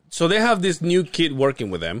 so they have this new kid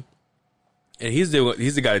working with them, and he's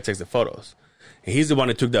the guy that takes the photos. And he's the one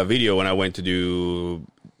that took that video when I went to do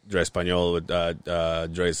Dre Español with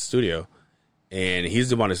Dre's studio, and he's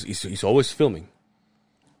the one. He's always filming.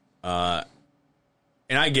 And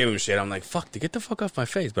I gave him shit. I'm like, fuck, get the fuck off my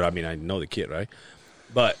face. But I mean, I know the kid, right?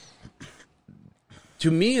 But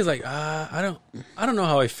to me, it's like, I don't know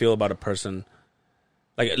how I feel about a person.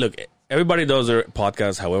 Like, look, everybody does their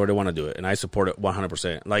podcast however they want to do it, and I support it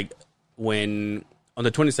 100%. Like, when on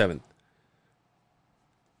the 27th,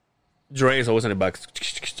 Dre is always in the back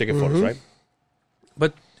taking photos, right?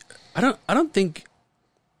 But I don't think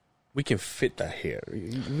we can fit that here.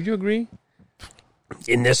 Would you agree?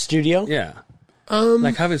 In this studio? Yeah.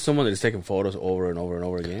 Like having someone that is taking photos over and over and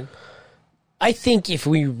over again. I think if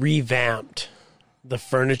we revamped the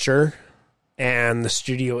furniture and the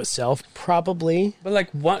studio itself, probably. But like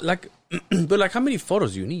what? Like, but like, how many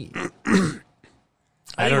photos do you need?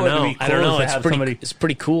 I don't know. It's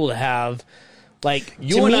pretty cool to have. Like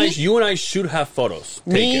you and I should have photos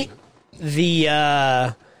taken.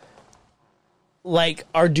 Like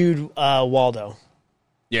our dude Waldo.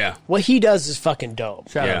 Yeah. What he does is fucking dope.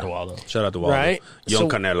 Shout out to Waldo. Right? Young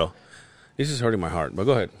Canelo. This is hurting my heart, but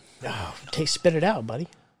go ahead. Oh, spit it out, buddy.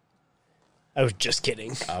 I was just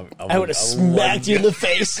kidding. I would have smacked you in the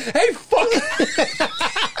face. Hey, fuck!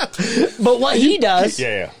 But what he does,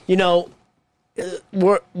 yeah. You know,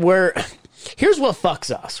 we're here's what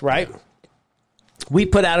fucks us, right? Yeah. We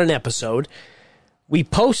put out an episode, we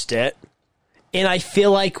post it, and I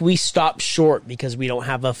feel like we stop short because we don't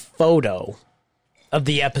have a photo of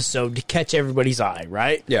the episode to catch everybody's eye,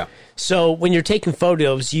 right? Yeah. So when you're taking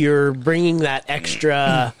photos, you're bringing that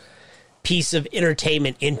extra piece of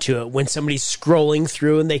entertainment into it when somebody's scrolling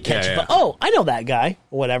through and they catch it. Oh, I know that guy,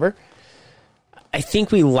 whatever. I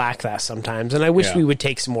think we lack that sometimes, and I wish we would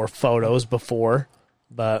take some more photos before,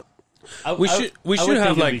 but we should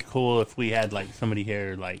have like, it'd be cool if we had like somebody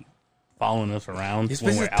here like following us around. It's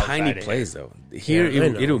a tiny place though. Here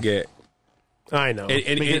it'll get. I know. And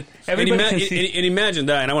imagine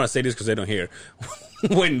that, and I want to say this because they don't hear.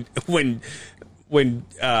 when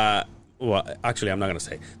well, actually, I'm not going to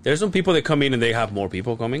say. There's some people that come in and they have more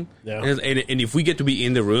people coming. Yeah. And if we get to be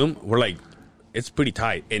in the room, we're like, it's pretty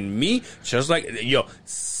tight. And me, just like,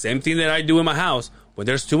 same thing that I do in my house. When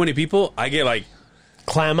there's too many people, I get like...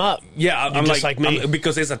 Clam up. Yeah, I'm just like me.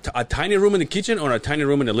 because there's a tiny room in the kitchen or a tiny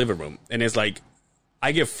room in the living room. And it's like...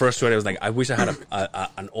 I get frustrated. I was like, I wish I had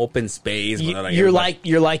an open space. You're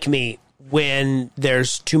like me. When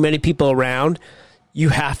there's too many people around, you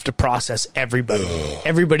have to process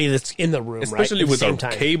everybody that's in the room, especially right? with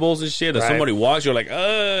our cables and shit. That somebody walks, you're like,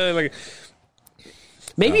 like.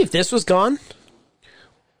 Maybe if this was gone,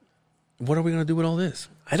 what are we gonna do with all this?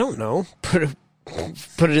 I don't know. Put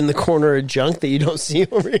it in the corner of junk that you don't see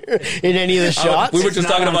over here in any of the shots. We were just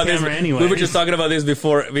talking about this. Anyway. We were just talking about this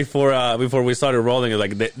before we started rolling.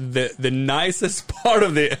 Like the nicest part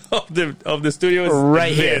of the studio is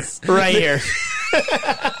right this. Here, right here.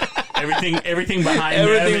 Everything behind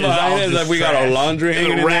it is like we got our laundry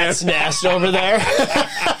hanging in rat's nest over there.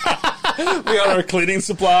 We got our cleaning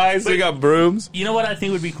supplies. We got brooms. You know what I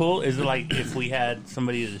think would be cool is like if we had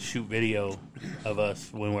somebody to shoot video of us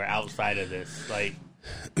when we're outside of this, like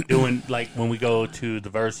doing like when we go to the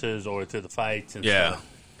verses or to the fights and stuff.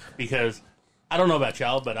 Because I don't know about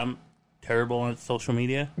y'all, but I'm terrible on social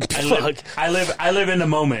media. I live in the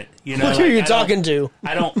moment. You know, who are you talking to?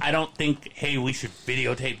 I don't think, hey, we should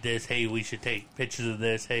videotape this. Hey, we should take pictures of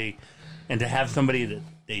this. Hey, and to have somebody that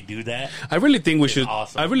they do that. I really think we should.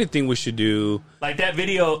 Awesome. I really think we should do like that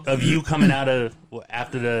video of you coming out of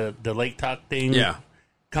after the Lake Talk thing. Yeah,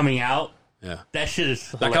 coming out. Yeah, that shit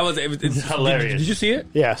is like it's hilarious. Did you see it?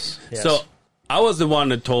 Yes. So I was the one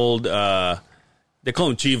that told. They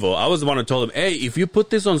call him Chivo. I was the one who told him, "Hey, if you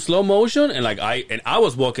put this on slow motion," and I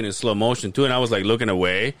was walking in slow motion too, and I was like looking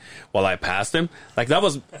away while I passed him. Like that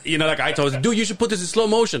was, like I told him, "Dude, you should put this in slow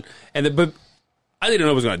motion." But I didn't know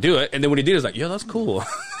he was going to do it. And then when he did, it's like, "Yeah, that's cool."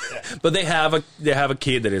 But they have a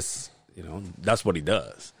kid that is, that's what he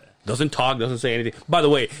does. Doesn't talk, doesn't say anything. By the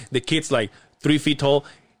way, the kid's like 3 feet tall.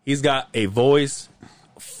 He's got a voice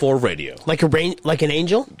for radio, like an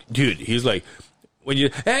angel, dude. He's like. When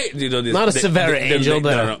you not a severe angel,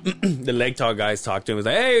 but the Lake Talk guys talk to him. It's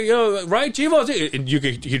like, hey, right, Chivo? And you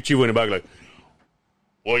can hear Chivo in the back like,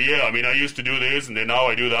 well, yeah. I mean, I used to do this, and then now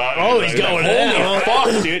I do that. Oh, he's going holy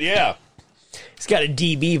fuck, dude. Yeah, he's got a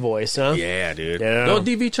DB voice, huh? Yeah, dude. Yeah. Don't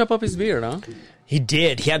DB chop up his beard, huh? He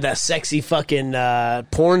did. He had that sexy fucking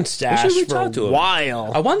porn stash for a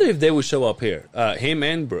while. I wonder if they would show up here. Him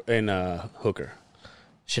and Hooker.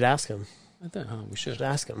 Should ask him. I think, we should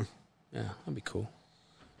ask him. Yeah, that'd be cool.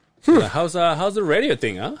 How's the radio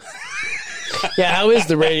thing, huh? Yeah, how is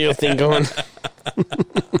the radio thing going?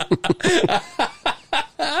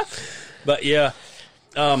 But yeah,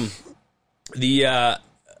 I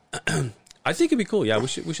think it'd be cool. Yeah, we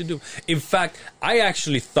should do. In fact, I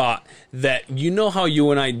actually thought that how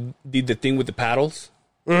you and I did the thing with the paddles.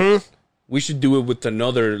 Mm-hmm. We should do it with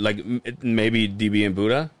another, like maybe DB and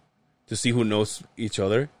Buddha, to see who knows each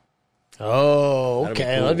other. Oh,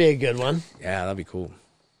 okay. That'd be a good one. Yeah, that'd be cool.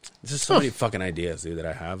 There's just so many fucking ideas, dude, that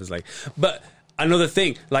I have. It's like, but another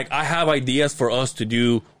thing, like I have ideas for us to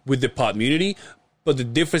do with the pod community, but the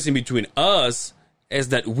difference in between us is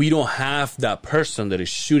that we don't have that person that is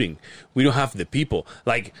shooting. We don't have the people.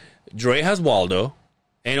 Like Dre has Waldo,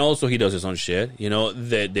 and also he does his own shit.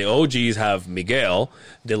 The OGs have Miguel.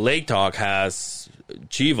 The Lake Talk has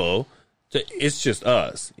Chivo. So it's just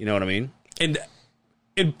us. You know what I mean?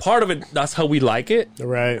 And part of it, that's how we like it.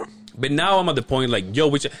 Right. But now I'm at the point like,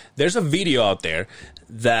 there's a video out there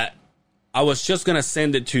that I was just going to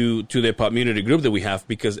send it to the community group that we have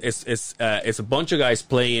because it's a bunch of guys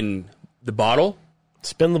playing the bottle.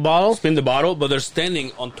 Spin the bottle, but they're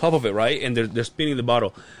standing on top of it, right? And they're spinning the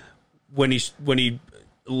bottle. When he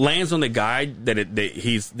lands on the guy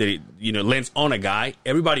lands on a guy,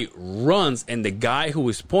 everybody runs, and the guy who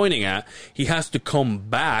is pointing at, he has to come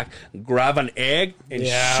back, grab an egg, and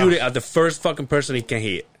shoot it at the first fucking person he can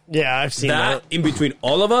hit. Yeah, I've seen that. In between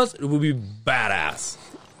all of us, it would be badass.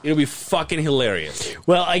 It'll be fucking hilarious.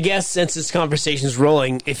 Well, I guess since this conversation is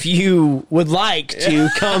rolling, if you would like to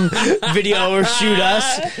come video or shoot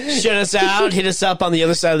us out, hit us up on the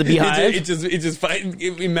other side of the beehive. It's just fine.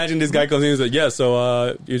 Imagine this guy comes in and says, yeah, so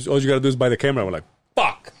all you got to do is buy the camera. We're like,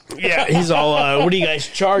 fuck. Yeah, he's all, what are you guys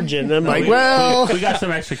charging? And I'm like, well... We got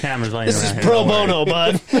some extra cameras laying This around is pro bono,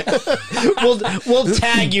 bud. We'll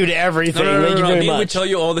tag you to everything. Thank you very much. We tell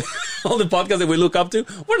you all the podcasts that we look up to.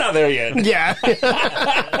 We're not there yet. Yeah.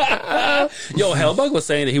 Yo, Hellbug was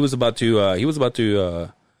saying that he was about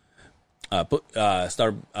to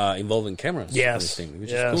start involving cameras. Yes.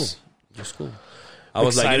 Which is cool. Just cool. I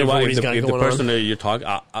was Excited like, if the person that you're talking,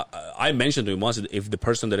 I mentioned to him once, if the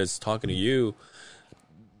person that is talking to you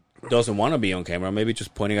doesn't want to be on camera, maybe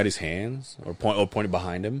just pointing at his hands or pointing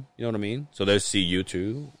behind him. You know what I mean? So they see you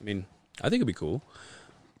too. I mean, I think it'd be cool.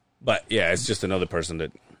 But yeah, it's just another person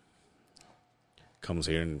that comes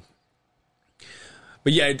here and.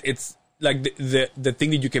 But yeah, it's like the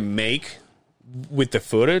thing that you can make with the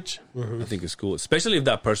footage. I think is cool, especially if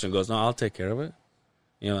that person goes, "No, I'll take care of it."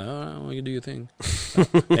 You're like, oh, you do your thing.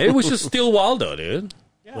 Maybe we should steal Waldo, dude.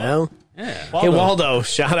 Yeah. Well, yeah. Hey, Waldo,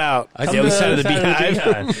 shout out. The other side of the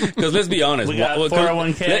beehive. Because let's be honest. We got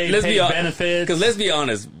 401k, let's benefits. Because let's be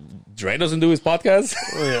honest, Dre doesn't do his podcast.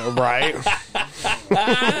 Yeah, right.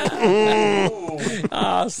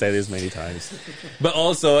 I'll say this many times. But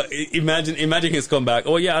also, imagine his comeback.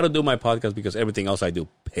 Oh, yeah, I don't do my podcast because everything else I do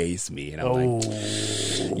pays me. And I'm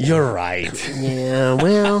like, you're right. Yeah,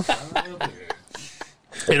 well.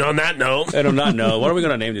 And on that note, what are we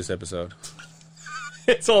going to name this episode?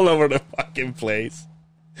 It's all over the fucking place.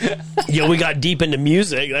 Yo, we got deep into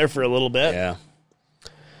music there for a little bit. Yeah.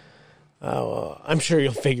 I'm sure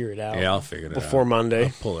you'll figure it out. Yeah, I'll figure it out. Before Monday.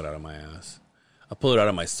 I'll pull it out of my ass. I'll pull it out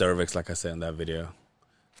of my cervix, like I said in that video.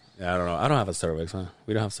 Yeah, I don't know. I don't have a cervix, huh?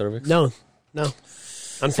 We don't have cervix? No.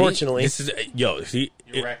 Unfortunately.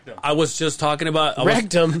 I was just talking about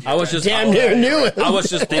rectum. I was just damn near knew it. I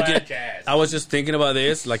was just thinking about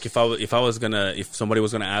this. Like if somebody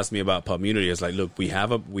was gonna ask me about Pubmunity, it's like, look, we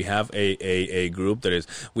have a group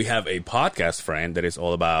we have a podcast friend that is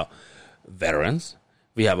all about veterans.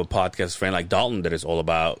 We have a podcast friend like Dalton that is all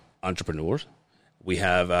about entrepreneurs. We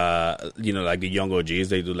have, like the young OGs,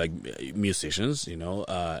 they do like musicians,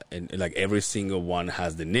 and like every single one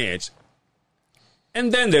has the niche. And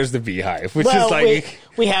then there's the Beehive, which is like...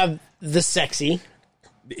 We have the Sexy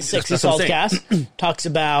Saltcast. Talks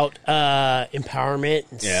about empowerment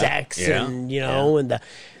and sex and, and the...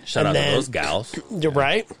 Shout out to those gals. You're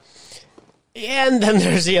right. And then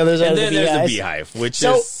there's the other side of the Beehive. And then there's the Beehive, which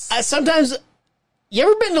is... sometimes... You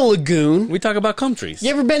ever been to Lagoon? We talk about countries.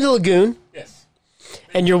 You ever been to Lagoon? Yes.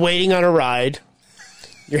 And you're waiting on a ride.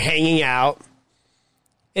 You're hanging out.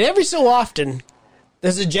 And every so often...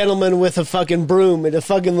 There's a gentleman with a fucking broom and a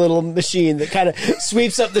fucking little machine that kind of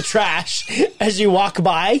sweeps up the trash as you walk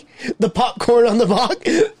by. The popcorn on the box.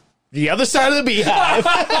 The other side of the Beehive.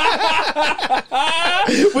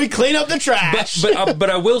 We clean up the trash. But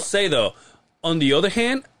I will say, though, on the other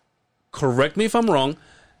hand, correct me if I'm wrong,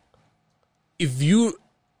 if you...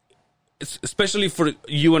 Especially for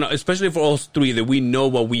you and especially for us three, that we know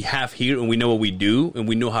what we have here and we know what we do and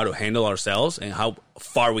we know how to handle ourselves and how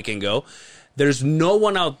far we can go. There's no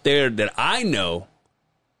one out there that I know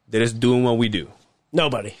that is doing what we do.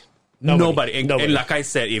 Nobody. And like I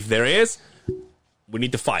said, if there is, we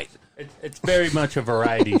need to fight. It's very much a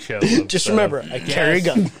variety show. Just remember, I carry a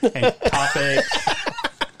gun. And topics.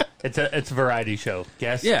 It's a variety show.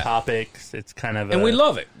 Guest topics. It's kind of and we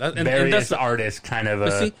love it. Various artists kind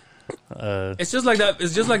of it's just like that.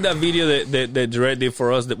 It's just like that video that Jared did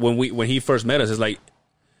for us. That when he first met us, it's like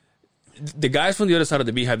the guys from the other side of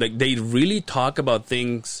the Beehive. Like they really talk about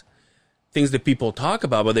things that people talk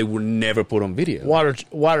about, but they would never put on video. Water.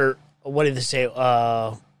 What did they say?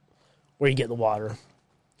 Where you get the water?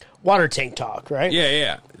 Water tank talk, right?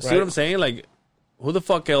 Yeah. See what I'm saying? Like, who the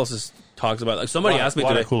fuck else talks about? Like somebody asked me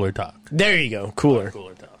today. Cooler talk. There you go. Cooler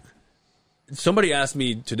talk. Somebody asked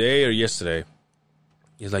me today or yesterday.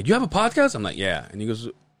 He's like, you have a podcast? I'm like, yeah. And he goes,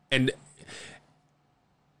 and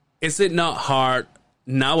is it not hard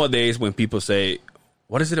nowadays when people say,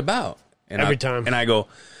 what is it about? And every time. And I go,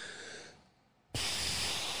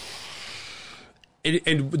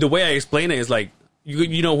 and the way I explain it is like,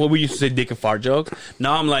 you know what we used to say, dick and fart jokes?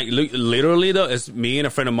 Now I'm like, literally though, it's me and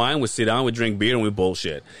a friend of mine, we sit down, we drink beer, and we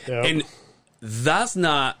bullshit. Yep. And that's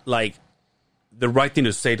not like the right thing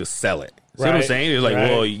to say to sell it. See what I'm saying? It's like,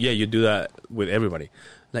 well, yeah, you do that with everybody.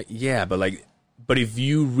 Like, yeah, but if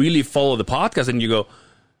you really follow the podcast and you go,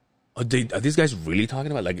 are these guys really talking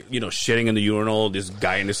about, like, shitting in the urinal, this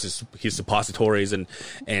guy in his suppositories and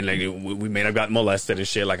like we may have got molested and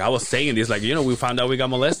shit. Like I was saying this, like, we found out we got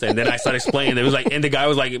molested, and then I started explaining. It was like, and the guy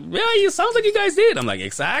was like, yeah, it sounds like you guys did. I'm like,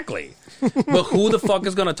 exactly. But who the fuck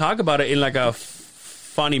is gonna talk about it in like a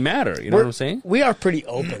funny manner? You know what I'm saying? We are pretty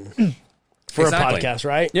open. For a podcast,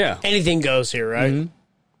 right? Yeah. Anything goes here, right? Mm-hmm.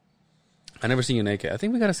 I never seen you naked. I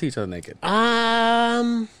think we got to see each other naked.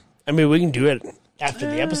 I mean, we can do it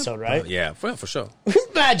after the episode, right? Yeah, for sure.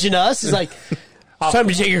 Imagine us. It's like, it's time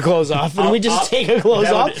to take your clothes off. And we just take our clothes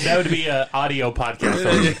off. That would be an audio podcast.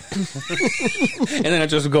 And then I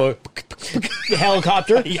just go...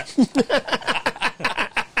 Helicopter? Yeah.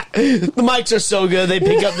 The mics are so good, they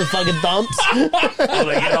pick up the fucking thumps. Oh,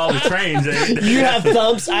 they get all the trains. You have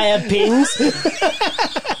thumps, I have pings.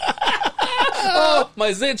 Oh,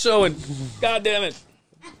 my zit showing. God damn it.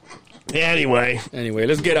 Anyway,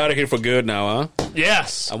 let's get out of here for good now, huh?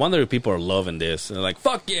 Yes. I wonder if people are loving this. They're like,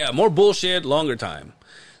 fuck yeah, more bullshit, longer time.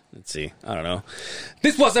 Let's see. I don't know.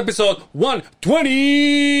 This was episode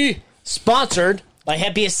 120. Sponsored by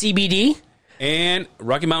Happiest CBD and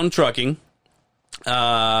Rocky Mountain Trucking.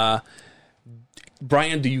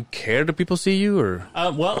 Brian, do you care that people see you or?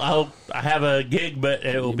 Well, I have a gig, but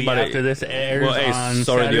it will be after this airs on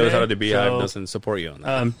sorry, Saturday, the other side of the Beehive doesn't support you on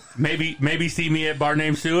that. Maybe see me at Bar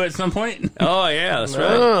Named Sue at some point. Oh yeah, that's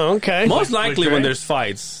right. Oh, okay. Most likely when there's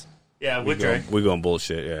fights. Yeah, we go on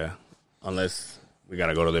bullshit. Yeah, unless we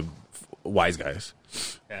gotta go to the wise guys.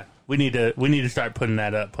 Yeah, we need to start putting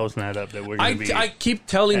that up, posting that up. That we're gonna be. I keep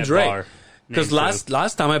telling Drake. Because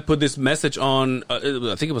last time I put this message on, I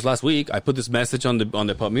think it was last week. I put this message on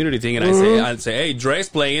the community thing, and I'd say, hey, Dre's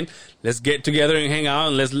playing. Let's get together and hang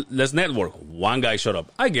out, and let's network. One guy showed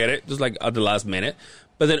up. I get it, just like at the last minute.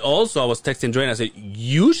 But then also I was texting Dre, and I said,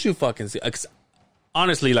 you should fucking see.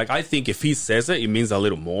 Honestly, like I think if he says it, it means a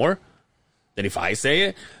little more than if I say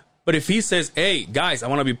it. But if he says, hey guys, I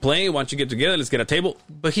want to be playing. Why don't you get together? Let's get a table.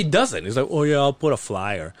 But he doesn't. He's like, oh yeah, I'll put a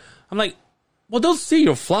flyer. I'm like. Well, they'll see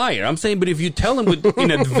your flyer. I'm saying, but if you tell them in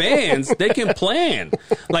advance, they can plan.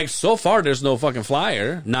 Like, so far, there's no fucking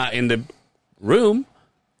flyer. Not in the room.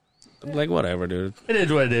 I'm like, whatever, dude. It is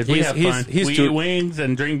what it is. We have fun. We eat wings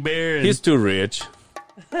and drink beer. And... He's too rich.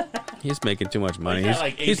 He's making too much money. He's got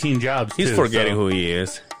like 18 jobs, He's forgetting who he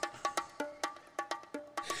is.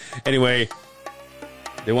 Anyway,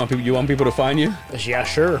 you want people to find you? Yeah,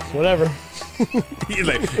 sure. Whatever. He's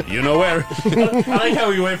like, you know where. I like how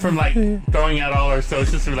we went from like throwing out all our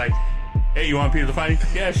socials to like, hey, you want people to find you?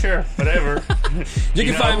 Yeah, sure, whatever. You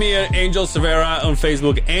can find me at Angel Cervera on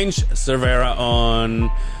Facebook, Ange Cervera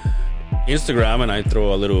on Instagram, and I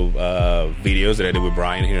throw a little videos that I did with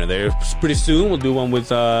Brian here and there. Pretty soon we'll do one with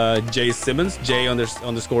Jay Simmons,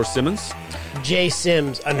 J_Simmons. J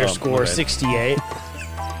Sims _ 68.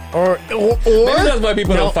 Or maybe that's why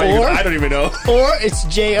people don't find you. I don't even know. Or it's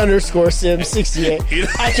J_Sim 68.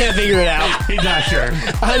 I can't figure it out. He's not sure.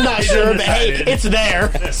 I'm not sure, but hey, it's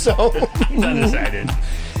there. So undecided.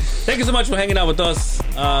 Thank you so much for hanging out with us.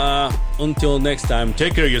 Until next time,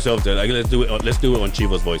 take care of yourselves. Let's do it on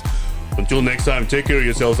Chivo's voice. Until next time, take care of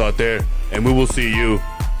yourselves out there, and we will see you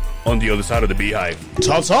on the other side of the Beehive.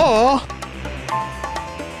 Ta-ta.